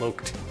 he's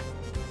cloaked.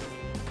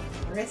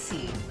 Where is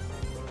he?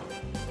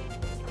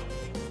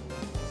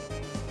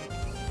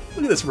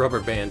 Look at this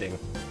rubber banding.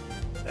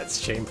 That's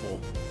shameful.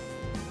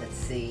 Let's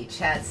see.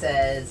 Chat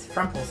says,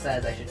 Frumple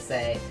says, I should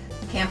say,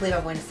 can't believe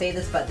I'm going to say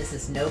this, but this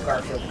is no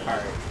Garfield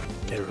card.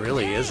 It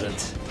really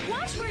isn't.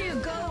 Watch where you're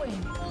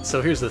going.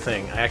 So here's the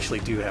thing, I actually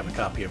do have a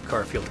copy of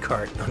Garfield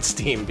Kart on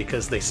Steam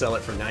because they sell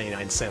it for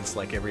 99 cents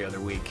like every other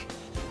week.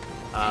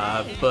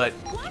 But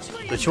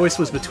the choice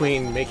was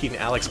between making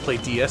Alex play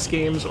DS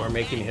games or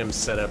making him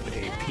set up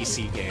a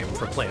PC game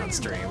for play on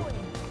stream.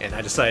 And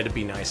I decided to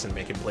be nice and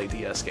make him play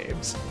DS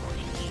games.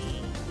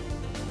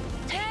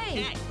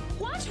 Hey,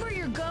 watch where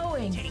you're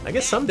going. I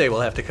guess someday we'll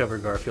have to cover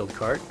Garfield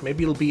Kart.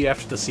 Maybe it'll be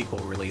after the sequel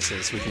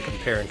releases, we can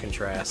compare and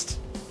contrast.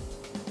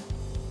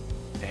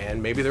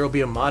 And maybe there'll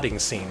be a modding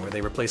scene where they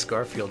replace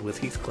Garfield with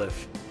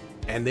Heathcliff.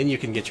 And then you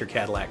can get your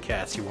Cadillac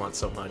Cats you want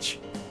so much.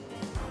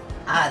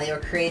 They were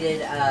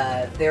created,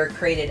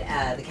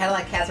 the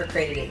Cadillac Cats were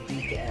created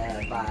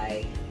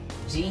by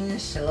Gene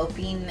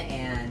Shalopin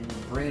and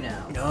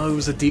Bruno. No, it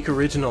was a Deke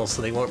original,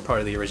 so they weren't part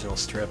of the original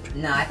strip.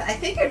 No, I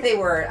figured they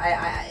were,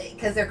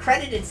 because they're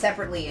credited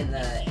separately in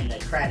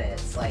the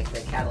credits, like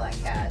the Cadillac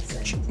Cats.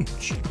 And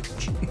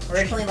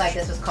originally, like,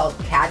 this was called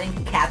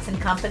Cats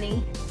and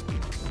Company.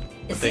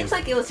 It seems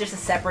like it was just a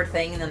separate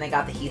thing, and then they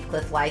got the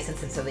Heathcliff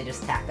license, and so they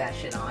just tacked that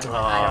shit on.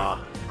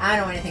 I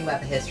don't know anything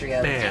about the history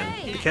of it.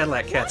 Man, the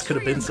Cadillac Cats could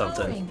have been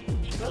something.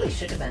 It really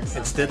should have been something.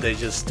 Instead, they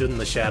just stood in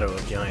the shadow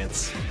of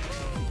giants.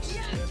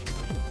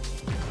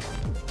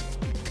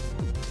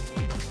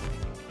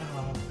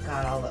 Oh,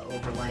 God, all the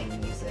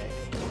overlaying music.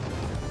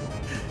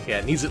 Yeah,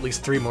 it needs at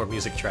least 3 more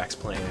music tracks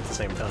playing at the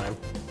same time.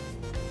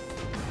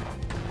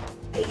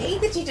 I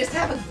hate that you just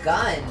have a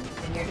gun,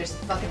 and you're just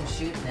fucking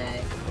shooting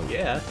it. Oh,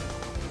 yeah.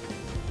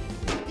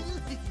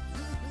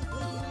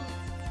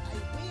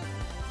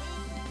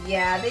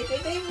 Yeah,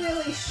 they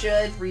really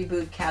should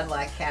reboot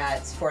Cadillac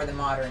Cats for the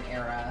modern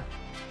era.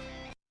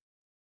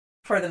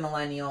 for the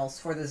millennials,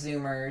 for the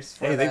Zoomers,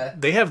 for Hey,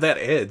 they have that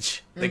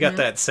edge. They got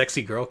that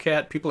sexy girl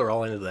cat. People are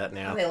all into that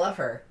now. Oh, they love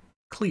her.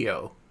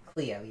 Cleo.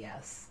 Cleo,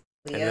 yes.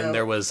 Cleo. And then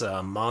there was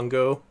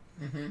Mongo.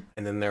 Mm-hmm.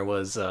 And then there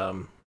was...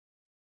 No,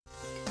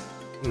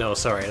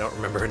 sorry, I don't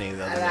remember any of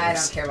the other names. I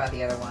don't care about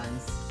the other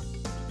ones.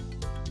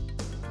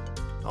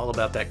 All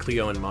about that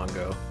Cleo and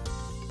Mongo.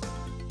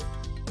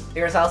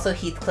 There was also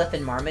Heathcliff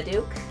and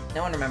Marmaduke.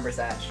 No one remembers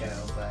that show,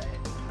 but...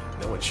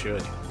 No one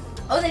should.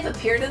 Oh, they've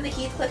appeared in the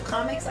Heathcliff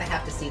comics? I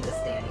have to see this,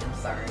 Danny. I'm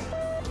sorry.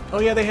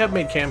 Oh yeah, they have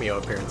made cameo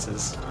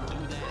appearances.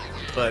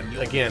 But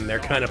again, they're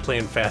kind of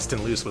playing fast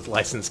and loose with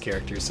licensed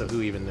characters, so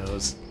who even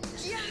knows?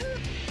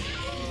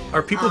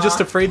 Are people just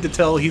afraid to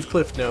tell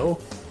Heathcliff no?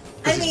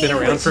 Because he's been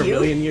around for a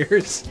million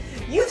years?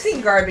 You've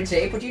seen Garbage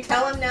Ape. Would you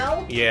tell him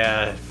no?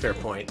 Yeah, fair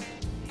point.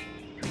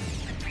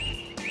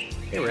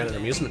 Hey, we're at an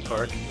amusement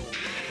park.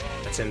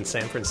 That's in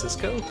San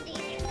Francisco?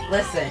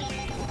 Listen,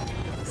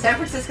 San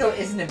Francisco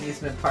is an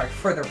amusement park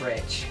for the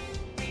rich.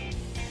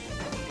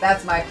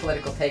 That's my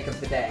political take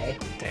of the day.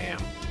 Damn.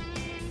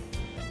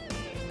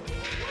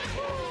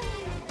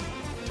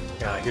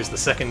 Here's the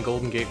second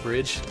Golden Gate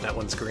Bridge. That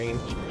one's green.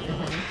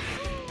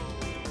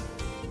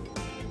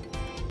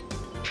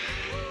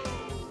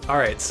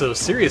 Alright, so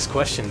serious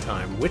question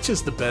time. Which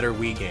is the better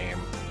Wii game?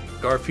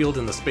 Garfield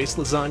and the Space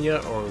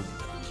Lasagna or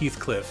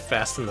Heathcliff,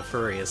 Fast and the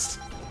Furriest?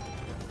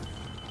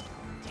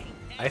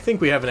 I think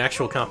we have an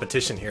actual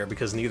competition here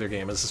because neither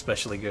game is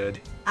especially good.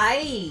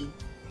 I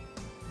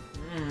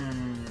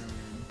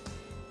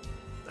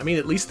mean,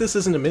 at least this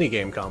isn't a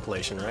minigame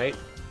compilation, right?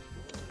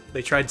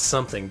 They tried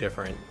something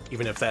different,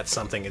 even if that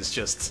something is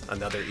just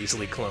another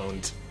easily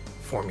cloned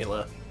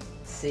formula.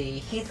 Let's see,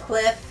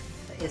 Heathcliff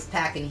is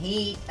packing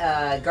heat,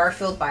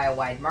 Garfield by a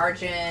wide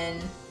margin.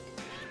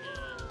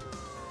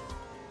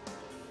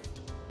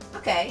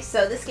 Okay,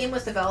 so this game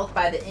was developed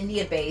by the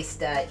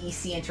India-based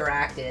EC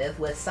Interactive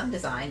with some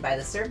design by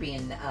the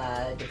Serbian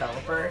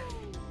developer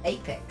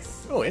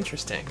Apex. Oh,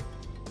 interesting.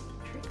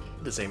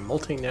 It is a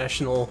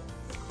multinational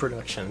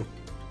production.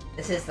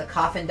 This is the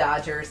Coffin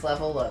Dodgers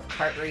level of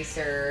Kart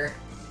Racer.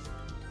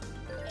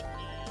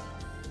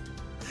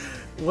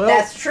 Well,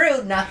 that's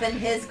true. Nothing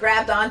has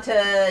grabbed onto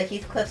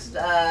Heathcliff's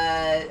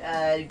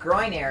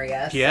groin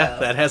area. Yeah,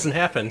 so. That hasn't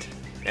happened.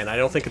 And I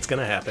don't think it's going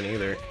to happen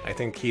either. I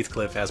think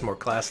Heathcliff has more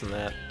class than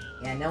that.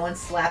 Yeah, no one's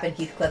slapping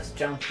Heathcliff's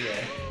junk here.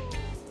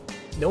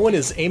 No one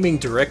is aiming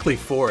directly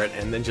for it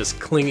and then just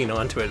clinging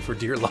onto it for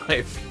dear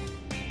life.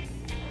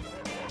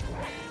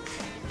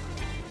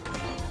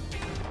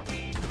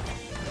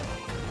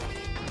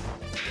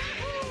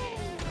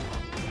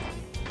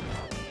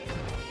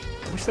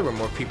 I wish there were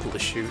more people to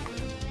shoot.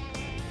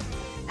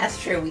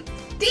 That's true.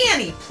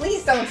 Danny,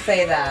 please don't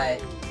say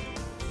that.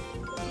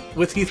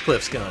 With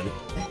Heathcliff's gun.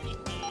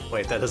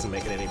 Wait, that doesn't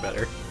make it any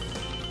better.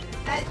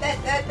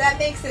 That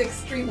makes it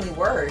extremely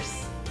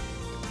worse.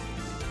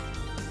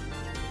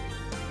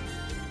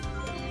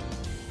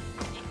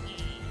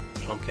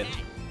 Pumpkin.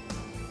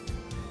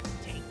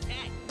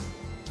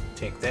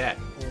 Take that.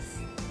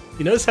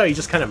 You notice how he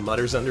just kind of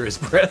mutters under his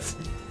breath?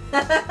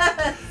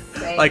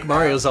 Like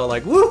Mario's all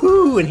like,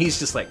 woohoo! And he's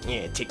just like,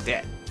 yeah, take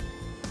that,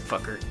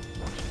 fucker.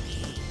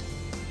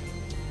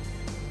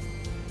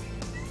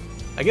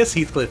 I guess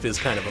Heathcliff is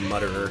kind of a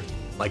mutterer.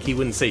 Like, he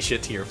wouldn't say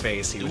shit to your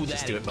face, he would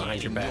just do it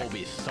behind your back. You'll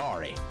be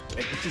sorry.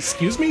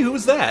 Excuse me? Who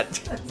was that?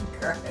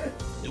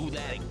 Do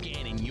that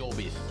again and you'll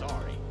be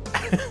sorry.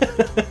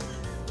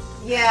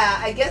 Yeah,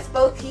 I guess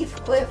both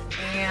Heathcliff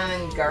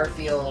and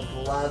Garfield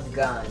love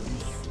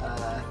guns.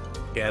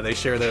 Yeah, they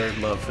share their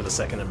love for the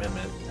Second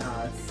Amendment.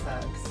 Oh, it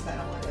sucks. I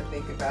don't want to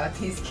think about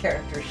these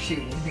characters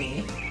shooting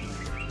me.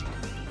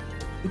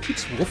 Who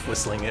keeps wolf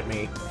whistling at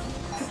me?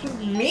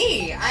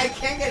 Me! I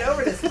can't get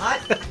over this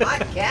hot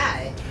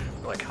guy.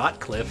 Like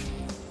Heathcliff.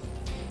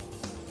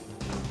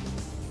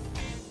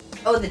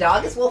 Oh, the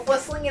dog is wolf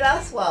whistling at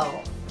us?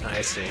 Well...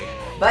 I see.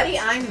 Buddy,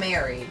 I'm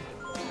married.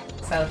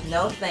 So,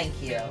 no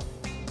thank you.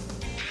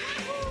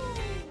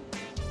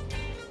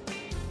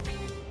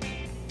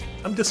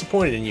 I'm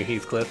disappointed in you,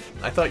 Heathcliff.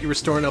 I thought you were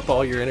storing up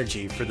all your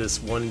energy for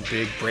this one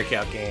big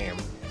breakout game.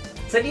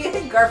 So do you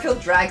think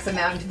Garfield drags them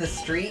out into the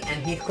street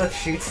and Heathcliff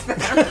shoots them?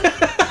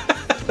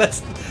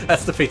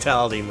 That's the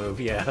fatality move,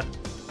 yeah.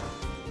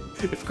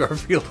 If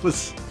Garfield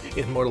was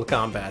in Mortal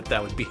Kombat,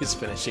 that would be his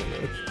finishing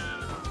move.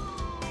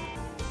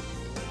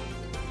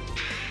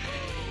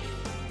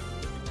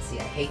 See,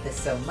 I hate this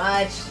so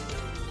much.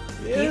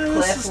 Yeah,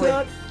 this is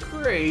not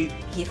great.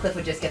 Heathcliff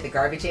would just get the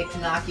Garbage Ape to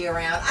knock you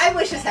around. I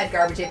wish this had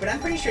Garbage Ape, but I'm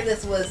pretty sure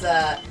this was,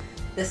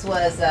 let's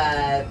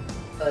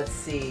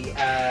see,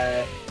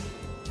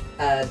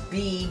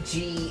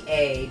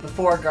 BGA,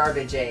 before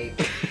Garbage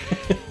Ape.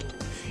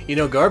 You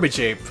know, Garbage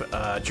Ape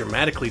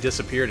dramatically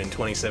disappeared in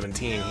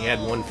 2017. He had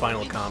one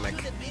final comic.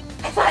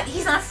 I thought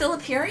he's not still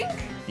appearing?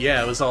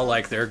 Yeah, it was all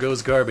like, there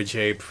goes Garbage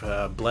Ape,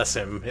 bless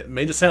him. It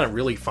made it sound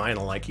really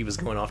final, like he was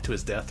going off to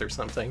his death or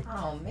something.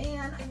 Oh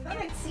man, I thought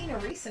I'd seen a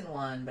recent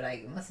one, but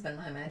it must have been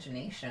my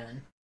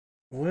imagination.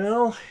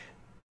 Well,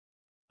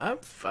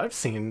 I've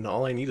seen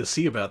all I need to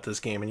see about this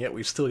game, and yet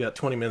we've still got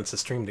 20 minutes of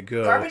stream to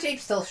go. Garbage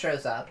Ape still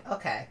shows up.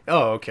 Okay.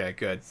 Oh, okay,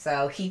 good.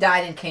 So he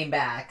died and came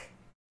back.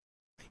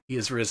 He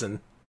is risen.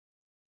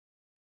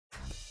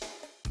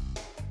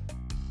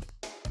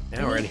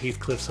 Now we're in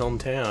Heathcliff's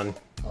hometown.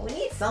 Well, we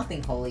need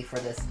something holy for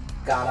this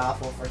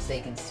god-awful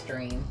Forsaken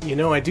stream. You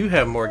know, I do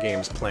have more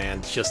games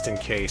planned, just in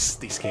case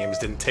these games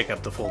didn't take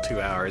up the full 2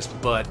 hours,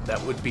 but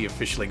that would be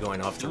officially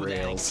going off the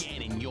rails.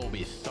 And you'll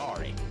be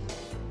sorry.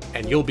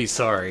 And you'll be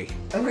sorry.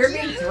 And we're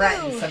being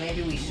threatened, so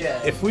maybe we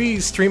should. If we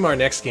stream our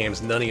next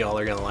games, none of y'all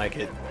are gonna like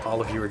it. All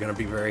of you are gonna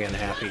be very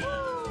unhappy.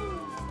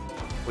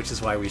 Which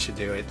is why we should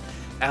do it.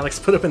 Alex,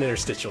 put up an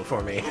interstitial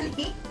for me.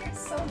 You're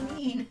so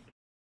mean.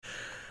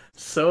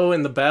 So,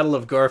 in the battle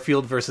of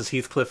Garfield versus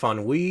Heathcliff on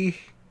Wii,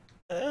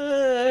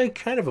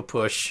 kind of a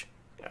push.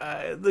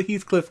 The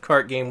Heathcliff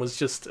kart game was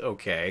just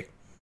okay.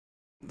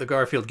 The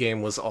Garfield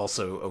game was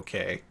also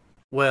okay.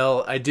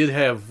 Well, I did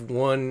have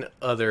one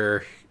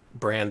other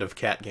brand of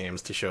cat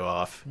games to show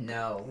off.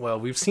 No. Well,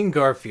 we've seen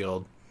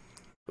Garfield,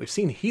 we've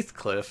seen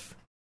Heathcliff,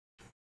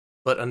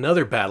 but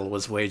another battle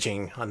was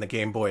waging on the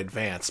Game Boy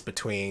Advance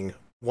between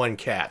one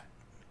cat.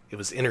 It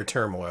was Inner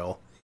Turmoil.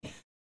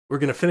 We're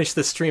going to finish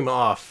this stream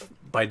off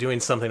by doing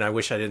something I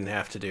wish I didn't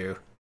have to do,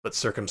 but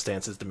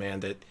circumstances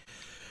demand it.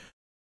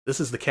 This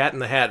is the Cat in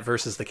the Hat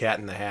versus the Cat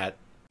in the Hat.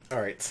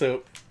 Alright,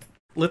 so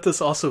let this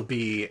also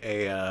be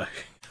a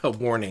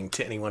warning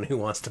to anyone who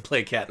wants to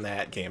play Cat in the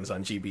Hat games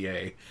on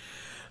GBA.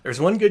 There's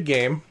one good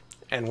game,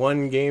 and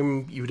one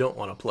game you don't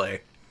want to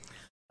play.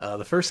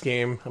 The first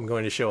game I'm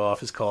going to show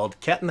off is called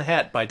Cat in the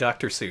Hat by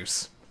Dr.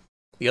 Seuss.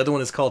 The other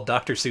one is called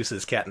Dr.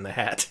 Seuss's Cat in the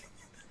Hat.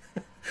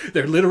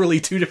 They're literally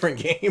two different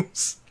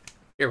games.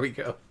 Here we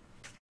go.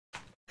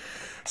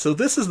 So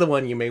this is the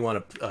one you may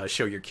want to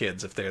show your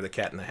kids if they're the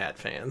Cat in the Hat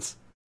fans.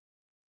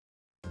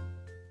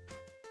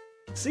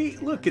 See,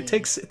 look, it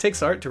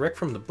takes art direct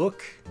from the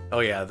book. Oh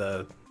yeah,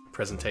 the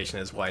presentation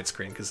is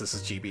widescreen because this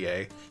is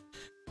GBA.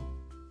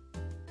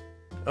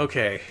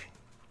 Okay,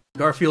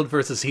 Garfield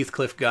versus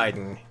Heathcliff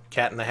Gaiden,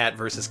 Cat in the Hat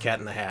versus Cat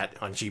in the Hat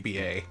on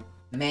GBA.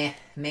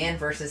 Man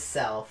versus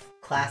self,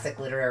 classic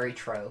literary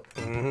trope.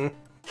 Mm-hmm.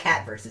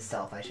 Cat versus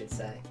self, I should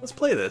say. Let's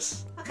play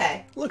this.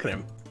 Okay. Look at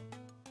him.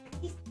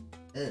 Ugh,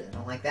 I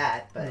don't like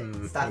that, but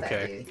stop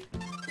okay.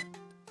 that,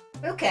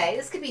 dude. Okay,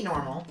 this could be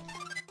normal.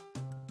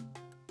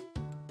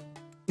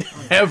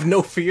 Have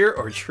no fear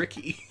or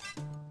tricky?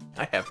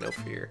 I have no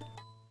fear.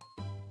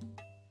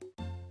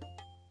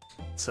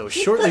 So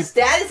shortly... Heathcliff's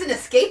dad is an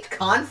escaped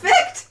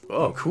convict?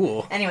 Oh,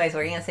 cool. Anyways, what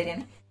were you gonna say,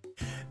 Danny?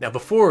 Now,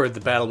 before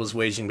the battle was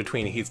waging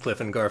between Heathcliff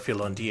and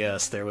Garfield on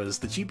DS, there was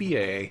the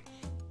GBA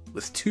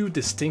with two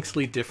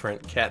distinctly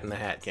different Cat in the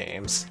Hat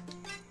games.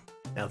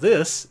 Now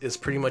this is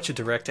pretty much a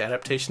direct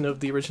adaptation of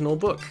the original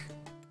book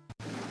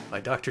by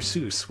Dr.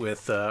 Seuss,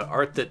 with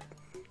art that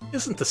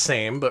isn't the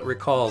same, but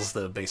recalls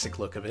the basic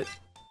look of it.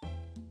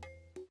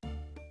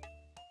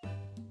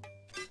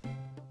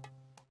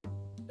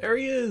 There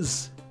he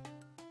is!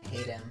 I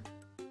hate him.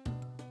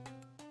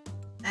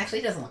 Actually,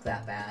 he doesn't look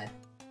that bad.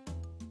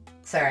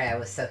 Sorry, I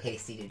was so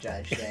hasty to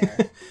judge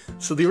there.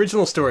 So the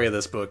original story of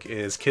this book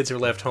is kids are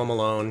left home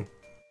alone,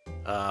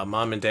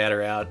 mom and dad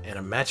are out, and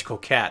a magical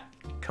cat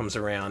comes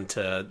around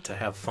to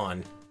have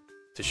fun,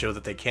 to show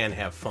that they can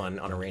have fun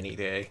on a rainy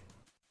day.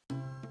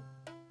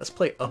 Let's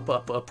play Up,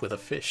 Up, Up with a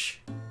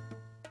fish.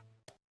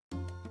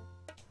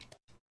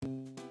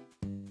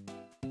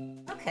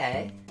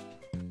 Okay.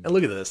 And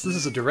look at this. This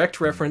is a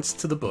direct reference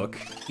to the book.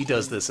 He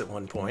does this at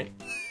one point.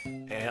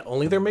 And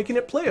only they're making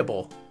it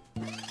playable.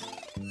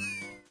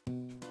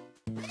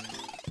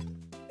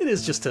 It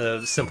is just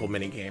a simple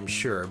minigame,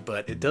 sure,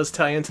 but it does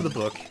tie into the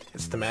book.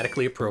 It's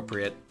thematically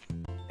appropriate.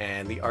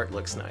 And the art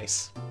looks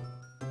nice.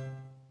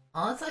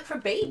 Oh, it's like for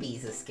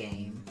babies, this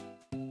game.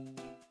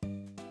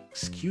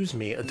 Excuse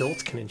me,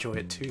 adults can enjoy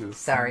it too.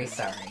 Sorry.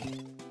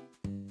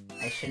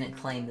 I shouldn't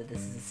claim that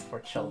this is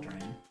for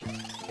children.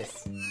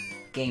 This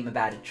game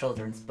about a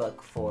children's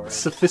book for...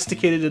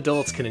 Sophisticated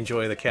adults can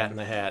enjoy the Cat in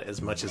the Hat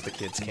as much as the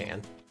kids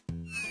can.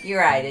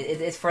 You're right,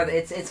 it's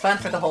fun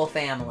for the whole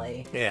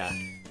family. Yeah.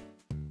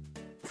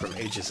 From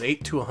ages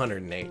 8 to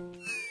 108.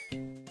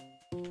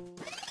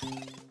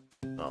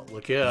 Oh,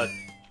 look out.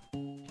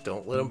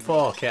 Don't let him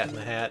fall, Cat in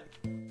the Hat.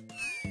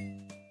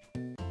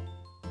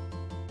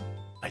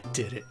 I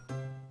did it.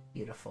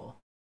 Beautiful.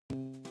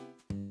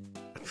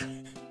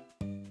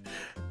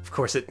 Of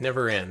course, it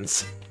never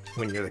ends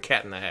when you're the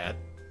Cat in the Hat.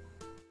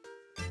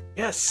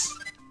 Yes!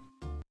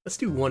 Let's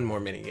do one more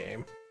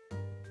minigame.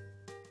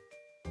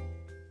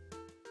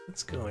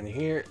 Let's go in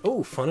here.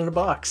 Oh, fun in a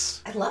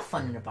box. I love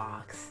fun in a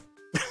box.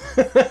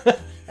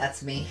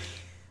 That's me.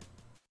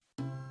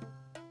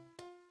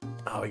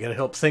 Oh, we gotta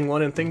help Thing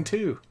 1 and Thing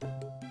 2.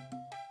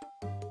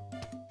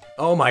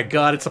 Oh my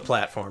god, it's a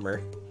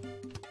platformer.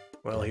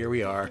 Well, here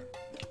we are.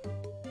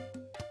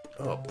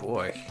 Oh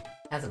boy.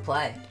 How's it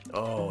play?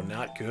 Oh,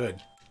 not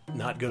good.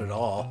 Not good at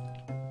all.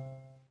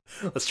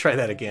 Let's try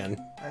that again.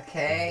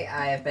 Okay,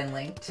 I have been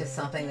linked to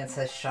something that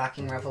says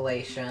shocking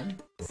revelation,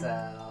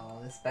 so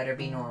this better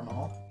be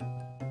normal.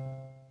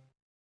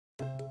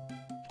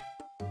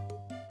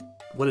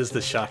 What is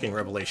the shocking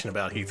revelation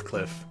about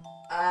Heathcliff?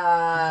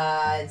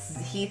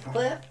 It's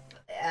Heathcliff.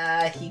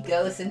 He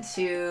goes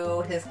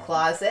into his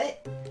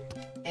closet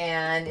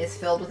and it's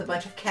filled with a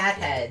bunch of cat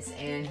heads,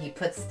 and he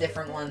puts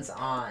different ones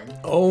on.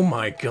 Oh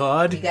my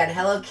god. You got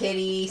Hello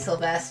Kitty,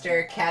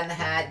 Sylvester, Cat in the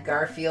Hat,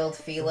 Garfield,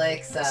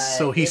 Felix,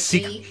 so he's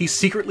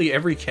secretly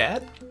every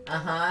cat?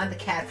 Uh-huh, the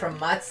cat from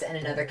Mutts and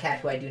another cat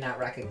who I do not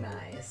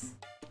recognize.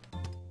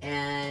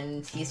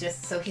 And he's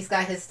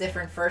got his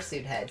different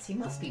fursuit heads. He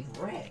must be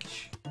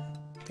rich.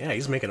 Yeah,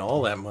 he's making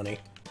all that money.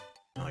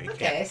 Oh,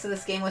 Okay, so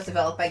this game was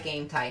developed by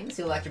Game Titans,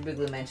 who Electric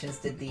Boogaloo mentions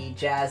did the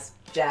Jazz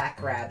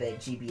Jackrabbit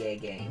GBA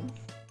game.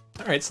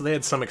 Alright, so they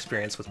had some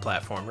experience with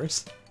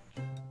platformers.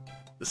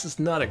 This is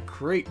not a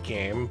great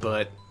game,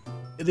 but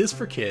it is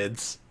for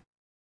kids.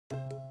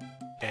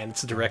 And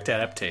it's a direct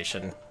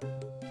adaptation.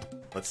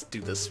 Let's do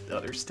this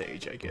other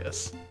stage, I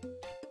guess.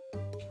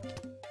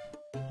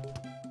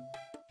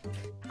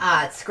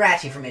 It's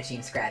Scratchy from Itchy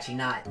and Scratchy,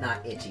 not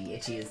Itchy.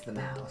 Itchy is the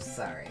mouse,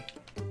 sorry.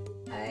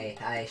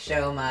 I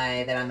show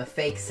that I'm a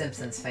fake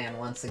Simpsons fan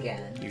once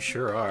again. You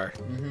sure are.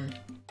 Mm-hmm.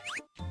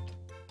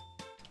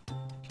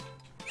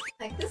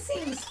 Like, this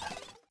seems...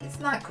 It's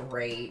not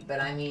great,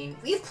 but I mean,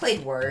 we've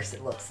played worse,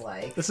 it looks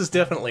like. This is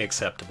definitely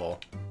acceptable.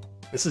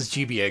 This is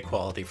GBA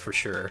quality for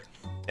sure.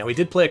 Now, we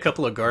did play a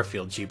couple of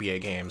Garfield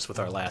GBA games with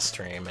our last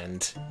stream,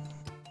 and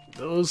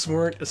those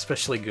weren't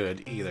especially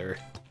good either.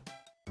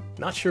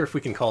 Not sure if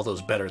we can call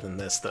those better than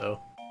this, though.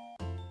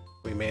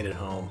 We made it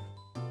home.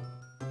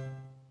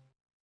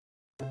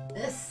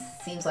 This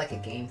seems like a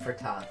game for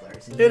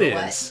toddlers. And It you know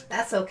is. What?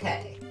 That's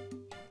okay.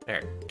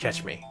 There,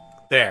 catch me.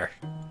 There.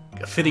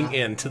 Fitting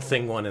into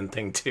Thing 1 and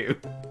Thing 2.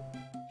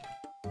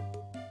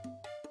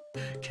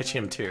 Catch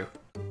him too.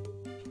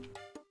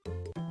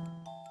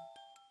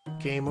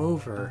 Game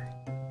over.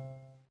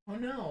 Oh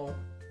no.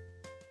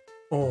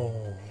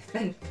 Oh.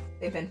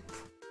 They've been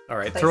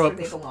Alright, placed throw where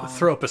they belong.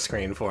 up a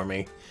screen for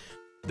me.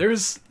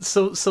 There's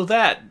so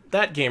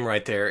that game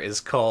right there is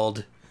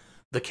called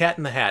The Cat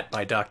in the Hat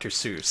by Dr.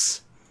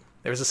 Seuss.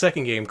 There's a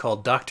second game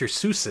called Dr.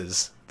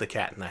 Seuss's The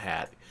Cat in the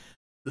Hat.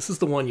 This is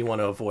the one you want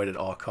to avoid at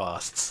all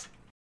costs.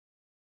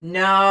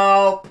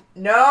 Nope.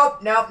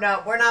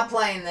 We're not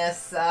playing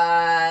this.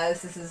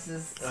 This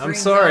is I'm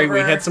sorry, over. we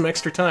had some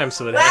extra time,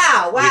 so it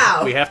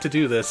Wow. we have to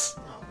do this.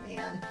 Oh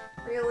man,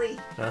 really?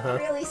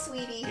 Really,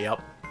 sweetie?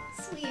 Yep.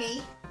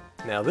 Sweetie.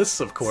 Now this,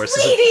 of course,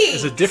 Sweetie!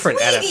 is a different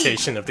Sweetie!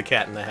 adaptation of The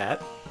Cat in the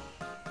Hat.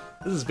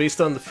 This is based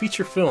on the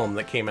feature film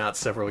that came out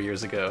several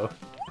years ago.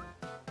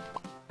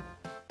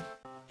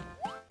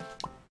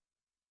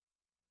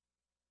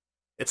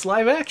 It's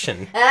live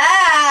action.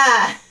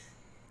 Ah!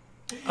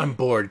 I'm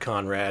bored,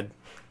 Conrad.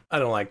 I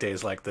don't like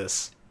days like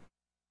this.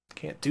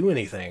 Can't do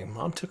anything.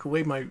 Mom took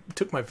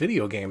my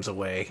video games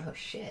away. Oh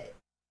shit.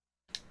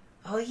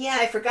 Oh yeah,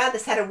 I forgot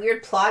this had a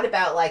weird plot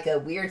about like a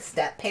weird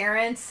step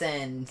parents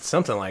and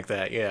Something like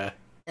that, yeah.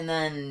 and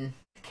then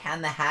the Cat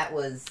in the Hat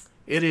was.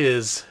 It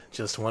is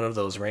just one of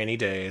those rainy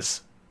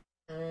days.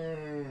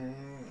 Mm.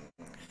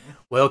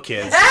 Well,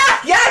 kids, Ah!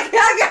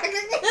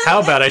 how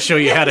about I show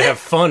you how to have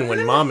fun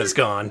when Mom is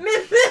gone?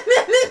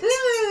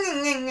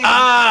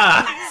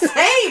 Ah!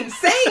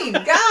 Same!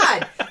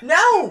 God!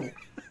 No!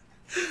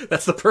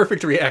 That's the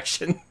perfect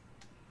reaction.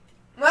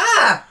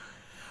 Ah!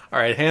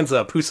 Alright, hands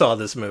up. Who saw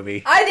this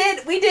movie? I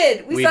did! We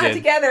did! We saw it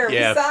together!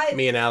 Yeah, we saw it!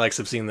 me and Alex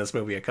have seen this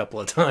movie a couple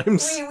of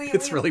times.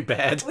 It's really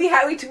bad. We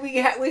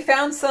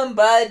found some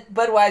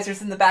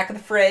Budweisers in the back of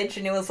the fridge,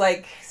 and it was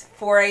like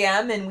 4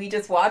 a.m., and we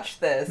just watched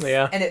this.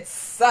 Yeah. And it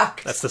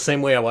sucked. That's the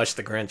same way I watched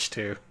The Grinch,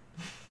 too.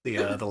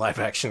 The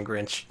live-action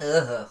Grinch.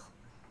 Ugh.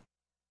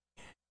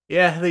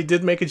 Yeah, they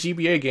did make a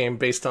GBA game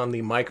based on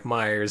the Mike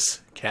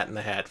Myers Cat in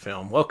the Hat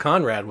film. Well,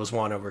 Conrad was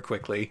won over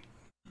quickly.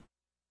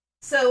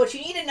 So what you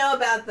need to know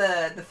about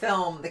the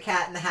film, the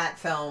Cat in the Hat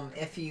film,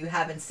 if you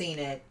haven't seen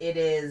it, it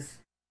is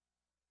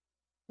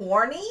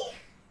horny?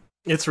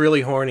 It's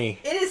really horny.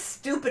 It is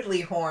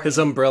stupidly horny. His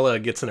umbrella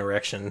gets an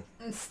erection.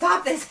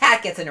 Stop, his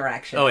hat gets an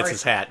erection. Oh, it's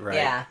his hat, right.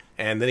 Yeah.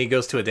 And then he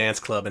goes to a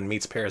dance club and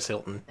meets Paris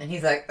Hilton. And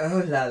he's like,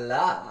 oh la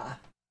la.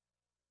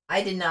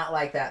 I did not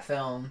like that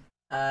film.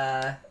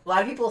 A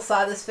lot of people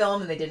saw this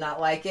film and they did not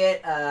like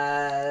it.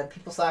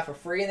 People saw it for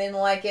free and they didn't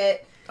like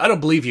it. I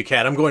don't believe you,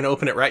 Cat. I'm going to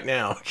open it right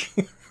now.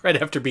 Right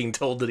after being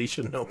told that he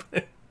shouldn't open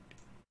it.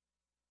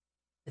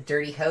 The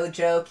Dirty Ho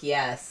joke,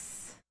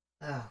 yes.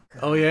 Oh, God.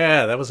 Oh,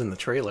 yeah, that was in the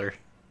trailer.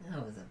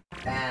 That was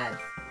a bad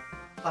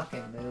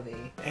fucking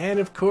movie. And,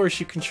 of course,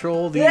 you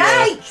control the...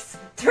 Yikes!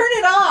 Turn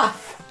it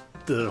off!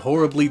 The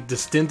horribly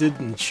distended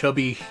and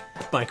chubby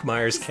Mike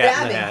Myers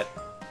Cat in the Hat.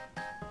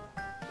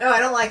 No, I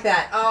don't like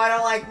that. Oh, I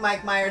don't like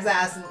Mike Myers'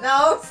 ass.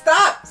 No,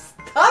 stop!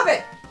 Stop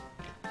it!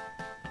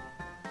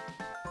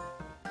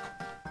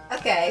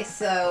 Okay,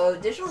 so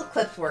Digital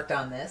Eclipse worked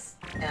on this,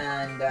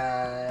 and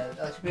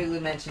Electric Boogaloo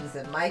mentions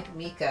that Mike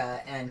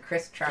Mika and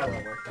Chris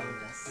Charlo worked on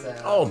this.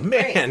 So Oh,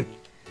 man! great.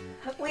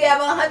 We have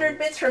 100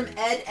 bits from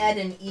Ed,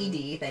 and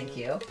Edie, thank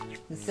you.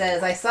 It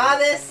says, I saw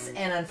this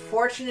an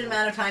unfortunate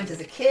amount of times as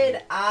a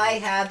kid. I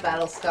have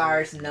battle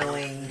scars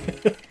knowing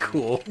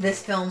Cool.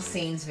 this film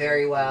scenes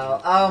very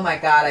well. Oh my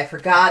god, I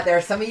forgot. There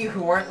are some of you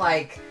who weren't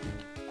like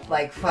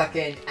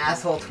fucking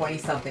asshole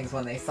 20-somethings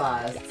when they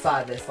saw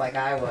this like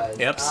I was.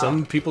 Yep,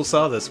 some people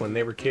saw this when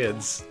they were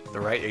kids. The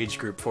right age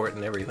group for it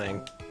and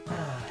everything.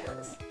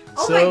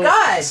 Oh my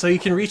god! So you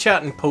can reach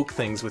out and poke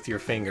things with your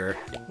finger,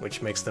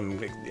 which makes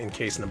them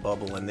encase in a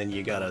bubble, and then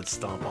you gotta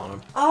stomp on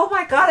them. Oh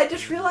my god, I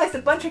just realized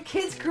a bunch of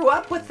kids grew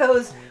up with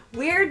those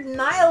weird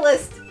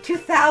nihilist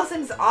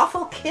 2000s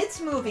awful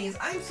kids movies.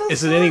 I'm so sorry.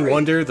 Is it any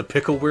wonder the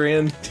pickle we're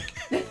in?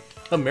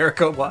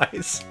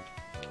 America-wise?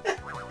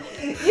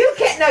 You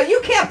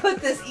can't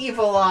put this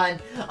evil on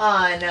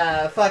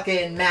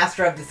fucking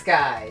Master of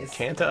Disguise.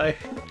 Can't I?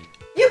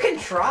 You can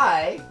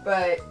try,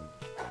 but...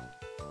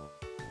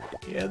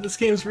 Yeah, this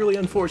game's really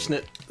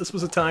unfortunate. This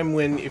was a time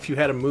when if you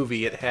had a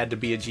movie, it had to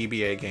be a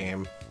GBA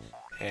game.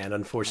 And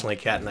unfortunately,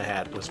 Cat in the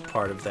Hat was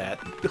part of that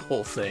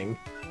whole thing.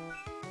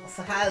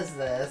 So how's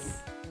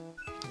this?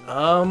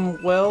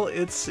 Well,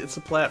 it's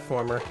a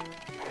platformer.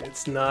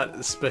 It's not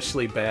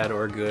especially bad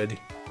or good.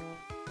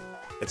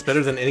 It's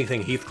better than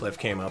anything Heathcliff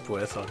came up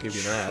with, I'll give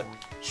you that.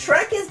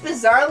 Shrek is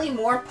bizarrely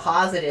more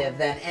positive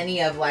than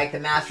any of the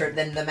Master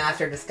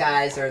of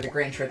Disguise or the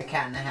Grinch or the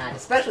Cat in the Hat,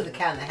 especially the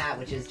Cat in the Hat,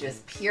 which is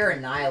just pure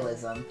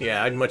nihilism.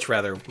 Yeah, I'd much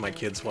rather my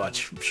kids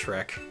watch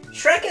Shrek.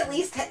 Shrek at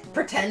least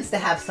pretends to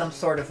have some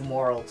sort of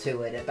moral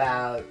to it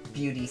about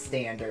beauty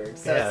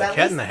standards. So yeah, the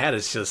Cat in the Hat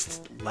is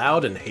just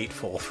loud and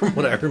hateful, from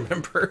what I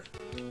remember.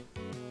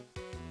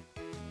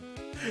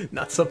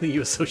 Not something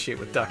you associate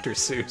with Dr.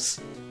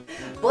 Seuss.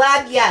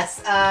 Blab, yes,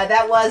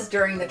 that was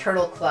during the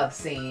Turtle Club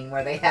scene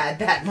where they had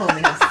that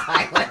moment of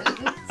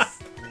silence.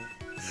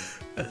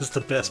 That is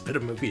the best bit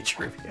of movie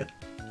trivia.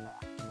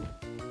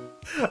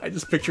 I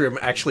just picture him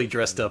actually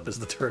dressed up as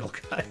the turtle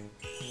guy.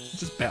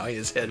 Just bowing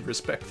his head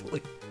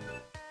respectfully.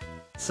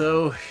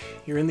 So,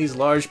 you're in these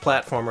large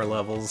platformer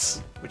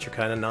levels, which are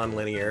kind of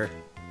non-linear.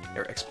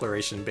 They're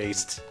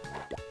exploration-based.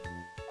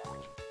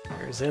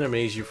 There's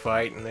enemies you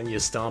fight, and then you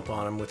stomp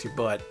on them with your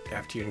butt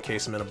after you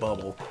encase them in a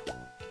bubble.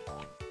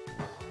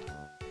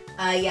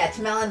 Yeah,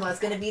 Tim Allen was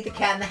gonna be the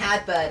Cat in the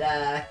Hat,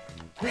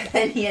 but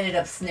then he ended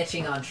up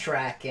snitching on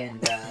Shrek,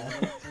 and,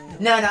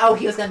 No,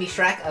 he was gonna be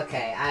Shrek?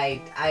 Okay,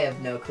 I have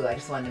no clue, I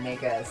just wanted to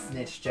make a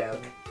snitch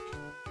joke.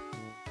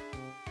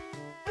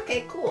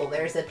 Okay, cool,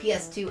 there's a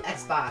PS2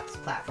 Xbox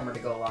platformer to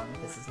go along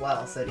with this as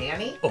well, so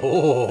Danny?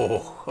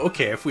 Oh,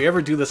 okay, if we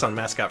ever do this on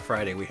Mascot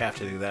Friday, we have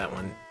to do that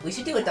one. We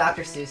should do a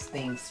Dr. Seuss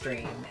themed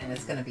stream, and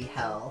it's gonna be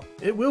hell.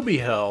 It will be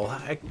hell.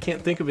 I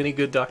can't think of any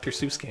good Dr.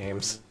 Seuss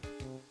games.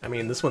 I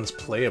mean, this one's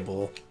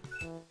playable,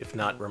 if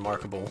not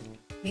remarkable.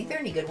 Think there are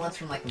any good ones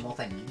from, the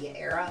multimedia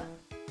era?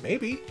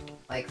 Maybe.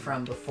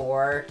 From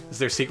before? Is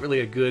there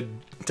secretly a good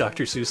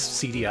Dr. Seuss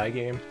CDI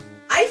game?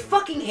 I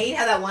fucking hate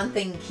how that one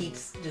thing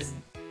keeps just...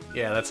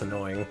 Yeah, that's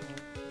annoying.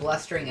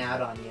 Blustering out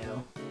on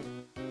you.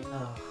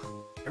 Ugh.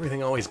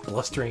 Everything always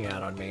blustering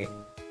out on me.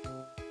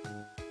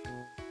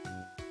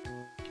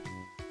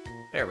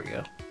 There we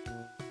go.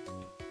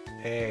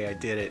 Hey, I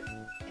did it.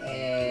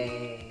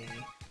 Hey...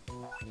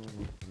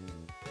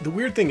 The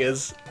weird thing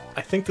is,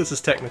 I think this is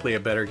technically a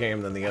better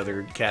game than the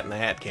other Cat in the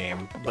Hat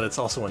game, but it's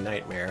also a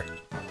nightmare.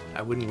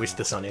 I wouldn't wish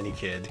this on any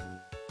kid.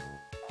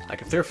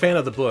 If they're a fan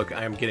of the book,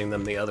 I am getting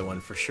them the other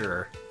one for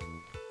sure.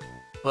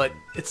 But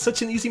it's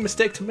such an easy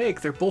mistake to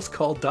make. They're both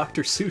called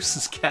Dr.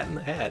 Seuss's Cat in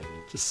the Hat,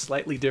 just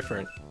slightly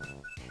different.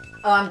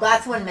 Oh, I'm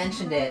glad someone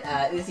mentioned it.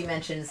 Uzi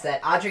mentions that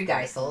Audrey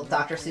Geisel,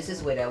 Dr.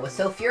 Seuss's widow, was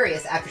so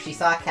furious after she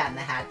saw Cat in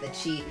the Hat that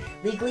she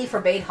legally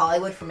forbade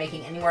Hollywood from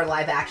making any more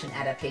live-action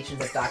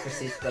adaptations of Dr.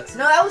 Seuss books.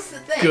 No, that was the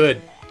thing.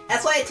 Good.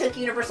 That's why it took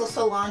Universal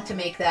so long to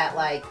make that,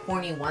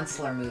 Horny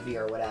Onceler movie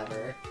or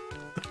whatever.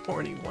 The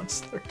Horny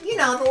Onceler? You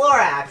know, the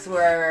Lorax,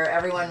 where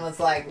everyone was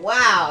like,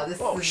 wow,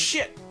 this is...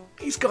 shit!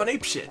 He's gone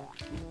apeshit!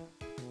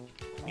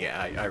 Yeah,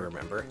 I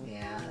remember.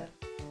 Yeah.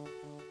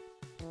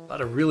 A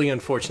lot of really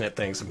unfortunate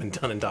things have been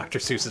done in Dr.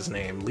 Seuss's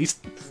name.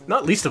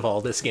 Not least of all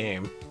this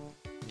game.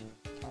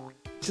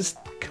 Just,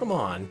 come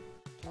on.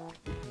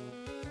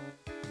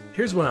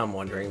 Here's what I'm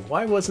wondering.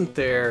 Why wasn't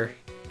there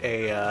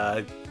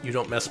a, You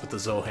Don't Mess with the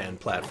Zohan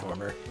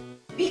platformer?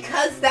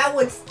 Because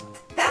that's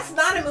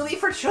not a movie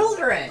for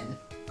children!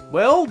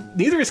 Well,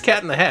 neither is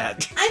Cat in the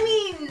Hat. I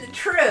mean,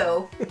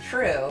 true.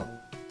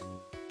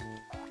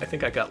 I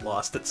think I got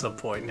lost at some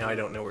point. Now I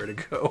don't know where to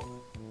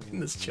go in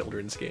this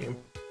children's game.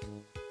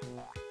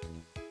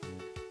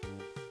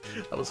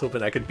 I was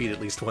hoping I could beat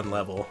at least one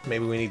level.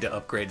 Maybe we need to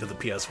upgrade to the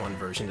PS1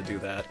 version to do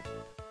that.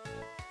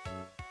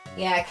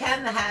 Yeah, Cat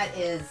in the Hat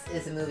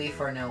is a movie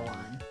for no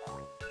one.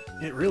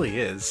 It really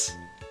is.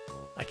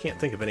 I can't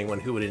think of anyone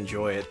who would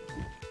enjoy it.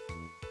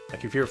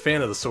 If you're a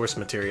fan of the source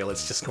material,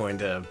 it's just going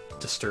to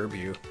disturb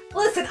you.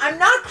 Listen, I'm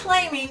not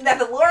claiming that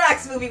the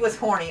Lorax movie was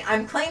horny.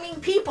 I'm claiming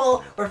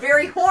people were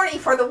very horny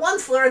for the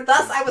Onceler,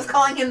 thus I was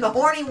calling him the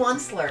Horny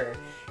Onceler.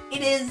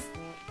 It is...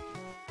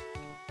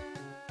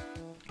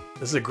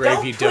 This is a grave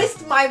Don't you dug.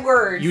 twist my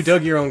words. You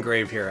dug your own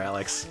grave here,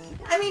 Alex.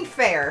 I mean,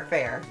 fair.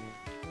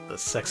 The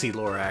sexy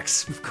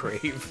Lorax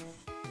grave.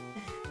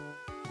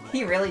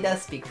 He really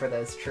does speak for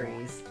those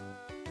trees.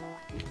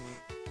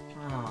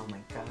 Oh my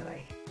god,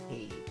 I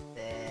hate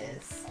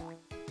this.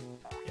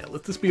 Yeah,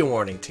 let this be a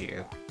warning to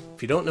you.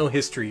 If you don't know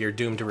history, you're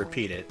doomed to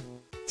repeat it.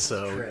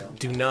 So True.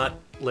 do not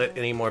let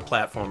any more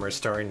platformers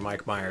starring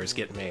Mike Myers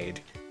get made.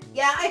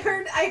 Yeah, I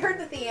heard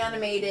that the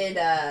animated,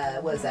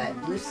 was that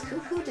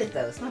who did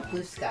those? Not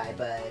Blue Sky,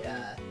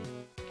 but,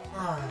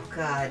 oh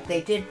god,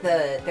 they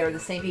were the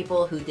same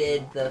people who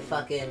did the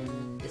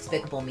fucking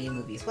Despicable Me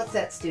movies. What's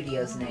that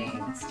studio's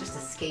name? It's just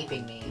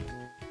escaping me.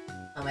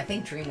 I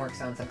think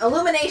DreamWorks owns them.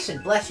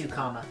 Illumination, bless you,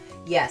 comma.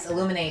 Yes,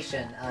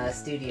 Illumination,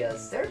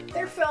 Studios.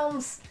 Their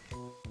films,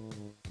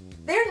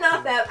 they're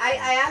not that,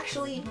 I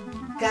actually,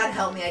 God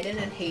help me, I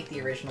didn't hate the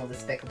original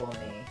Despicable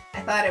Me. I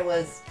thought it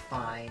was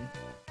fine.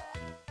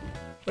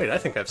 Wait, I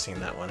think I've seen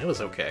that one. It was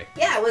okay.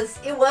 Yeah, it was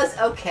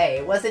okay.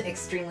 It wasn't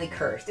extremely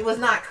cursed. It was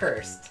not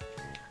cursed.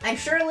 I'm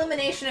sure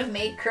Illumination have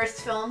made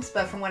cursed films,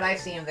 but from what I've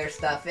seen of their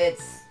stuff,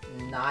 it's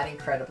not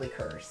incredibly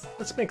cursed.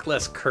 Let's make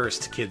less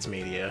cursed kids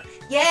media.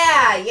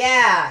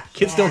 Yeah.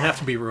 Kids don't have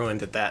to be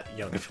ruined at that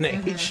young of an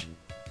age.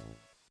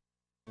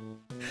 And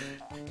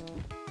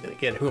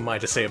again, who am I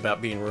to say about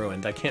being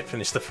ruined? I can't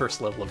finish the first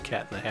level of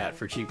Cat in the Hat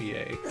for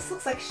GBA. This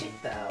looks like shit,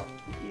 though.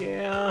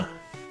 Yeah.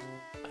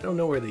 I don't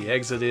know where the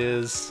exit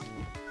is.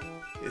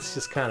 It's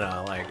just kind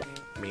of like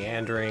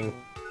meandering.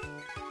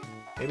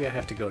 Maybe I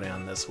have to go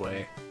down this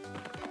way.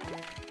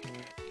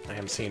 I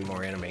am seeing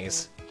more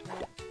enemies.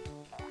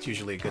 It's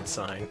usually a good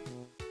sign.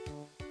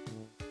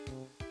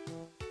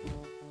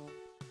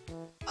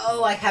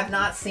 Oh, I have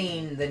not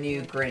seen the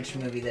new Grinch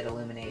movie that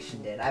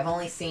Illumination did. I've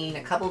only seen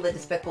a couple of the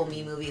Despicable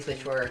Me movies,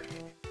 which were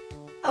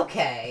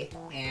okay,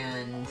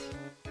 and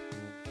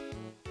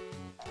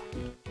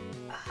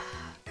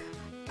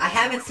I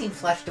haven't seen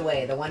Flushed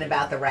Away, the one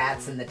about the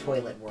rats in the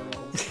toilet world.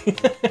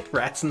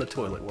 Rats in the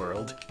toilet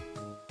world.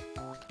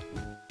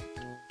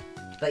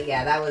 But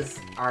yeah, that was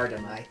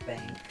Artem, I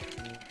think.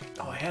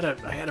 Oh, I had a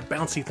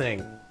bouncy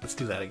thing. Let's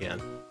do that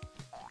again.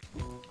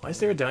 Why is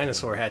there a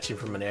dinosaur hatching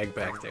from an egg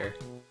back there?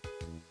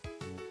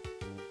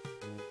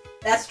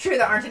 That's true,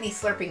 there aren't any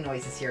slurping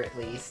noises here at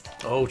least.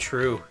 Oh,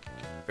 true.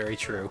 Very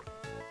true.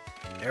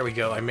 There we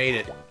go, I made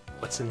it.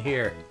 What's in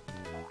here?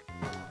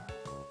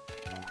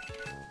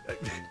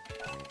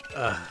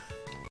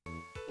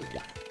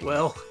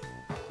 Well,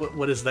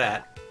 what is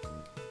that?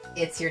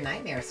 It's your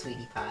nightmare,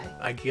 sweetie pie.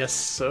 I guess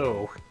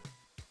so.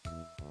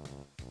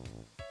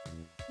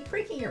 You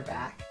breaking your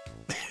back?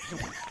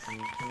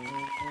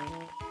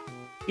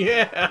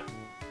 Yeah! What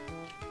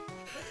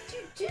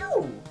did you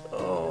do?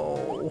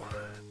 Oh...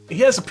 He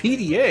has a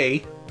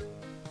PDA!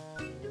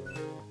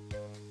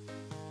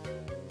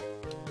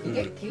 Can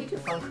you do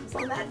phone calls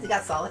on that? Has he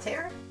got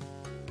solitaire?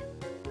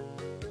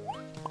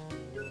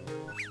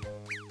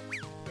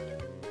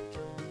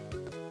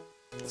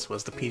 This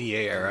was the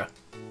PDA era.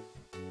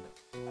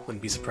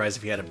 Wouldn't be surprised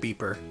if he had a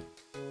beeper.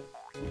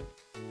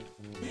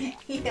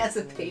 He has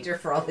a pager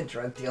for all the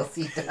drug deals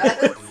he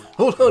does.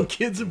 Hold on,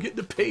 kids, I'm getting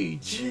a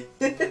page.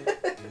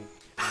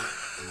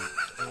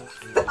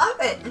 Stop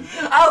it!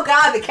 Oh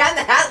god, the Cat in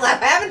the Hat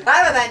laugh. I haven't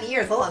thought of that in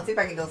years. Hold on, see if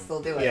I can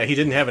still do it. Yeah, he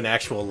didn't have an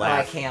actual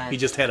laugh. I can't. He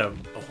just had a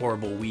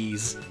horrible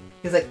wheeze.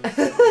 He's like,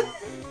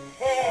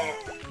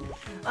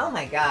 oh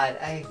my god,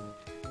 I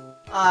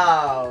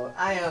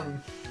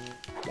am.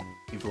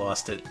 You've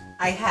lost it.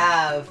 I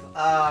have.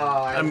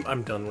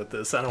 I'm done with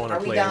this. I don't want to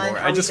play anymore.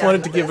 Are I we just done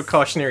wanted to with give a this?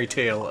 cautionary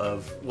tale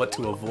of what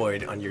to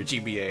avoid on your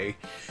GBA.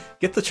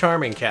 Get the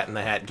charming Cat in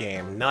the Hat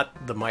game,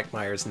 not the Mike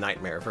Myers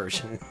Nightmare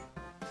version.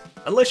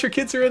 Unless your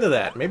kids are into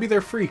that. Maybe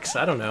they're freaks.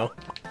 I don't know.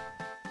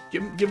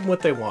 Give them what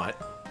they want.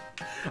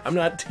 I'm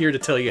not here to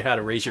tell you how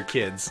to raise your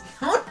kids.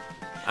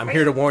 I'm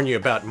here to warn you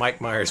about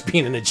Mike Myers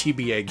being in a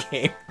GBA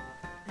game.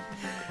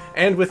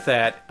 And with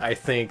that, I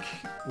think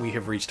we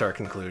have reached our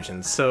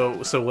conclusion.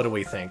 So what do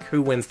we think?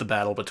 Who wins the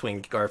battle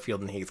between Garfield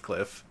and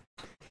Heathcliff?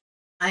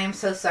 I am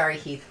so sorry,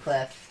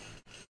 Heathcliff.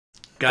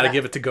 Gotta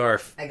give it to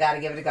Garf. I gotta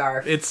give it to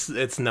Garf.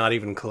 It's not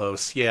even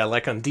close. Yeah,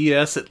 like on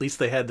DS, at least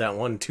they had that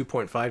one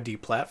 2.5D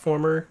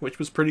platformer, which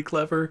was pretty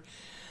clever.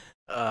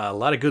 A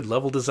lot of good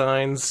level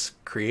designs,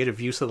 creative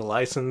use of the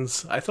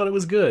license. I thought it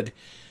was good.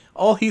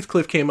 All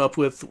Heathcliff came up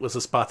with was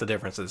a spot the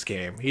difference in this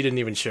game. He didn't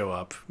even show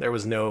up. There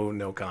was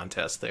no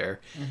contest there.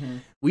 Mm-hmm.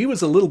 Wii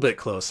was a little bit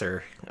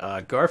closer.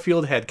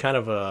 Garfield had kind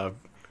of a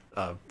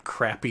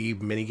crappy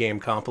minigame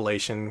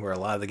compilation where a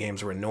lot of the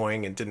games were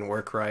annoying and didn't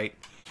work right.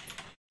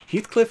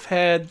 Heathcliff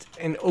had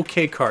an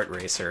okay kart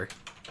racer.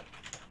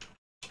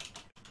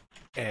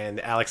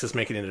 And Alex is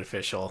making it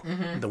official.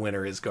 Mm-hmm. The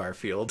winner is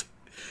Garfield.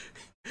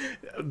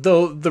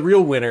 Though the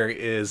real winner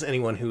is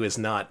anyone who is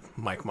not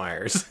Mike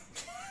Myers.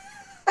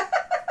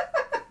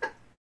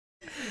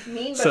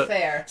 Mean but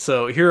fair.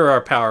 So here are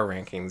our power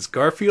rankings.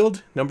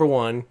 Garfield, number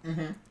 1.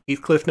 Mm-hmm.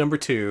 Heathcliff, number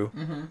 2.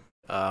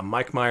 Mm-hmm.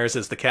 Mike Myers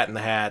is the Cat in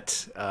the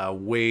Hat,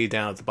 way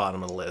down at the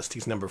bottom of the list.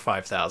 He's number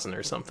 5,000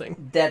 or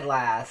something. Dead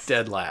last.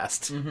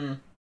 Mm-hmm.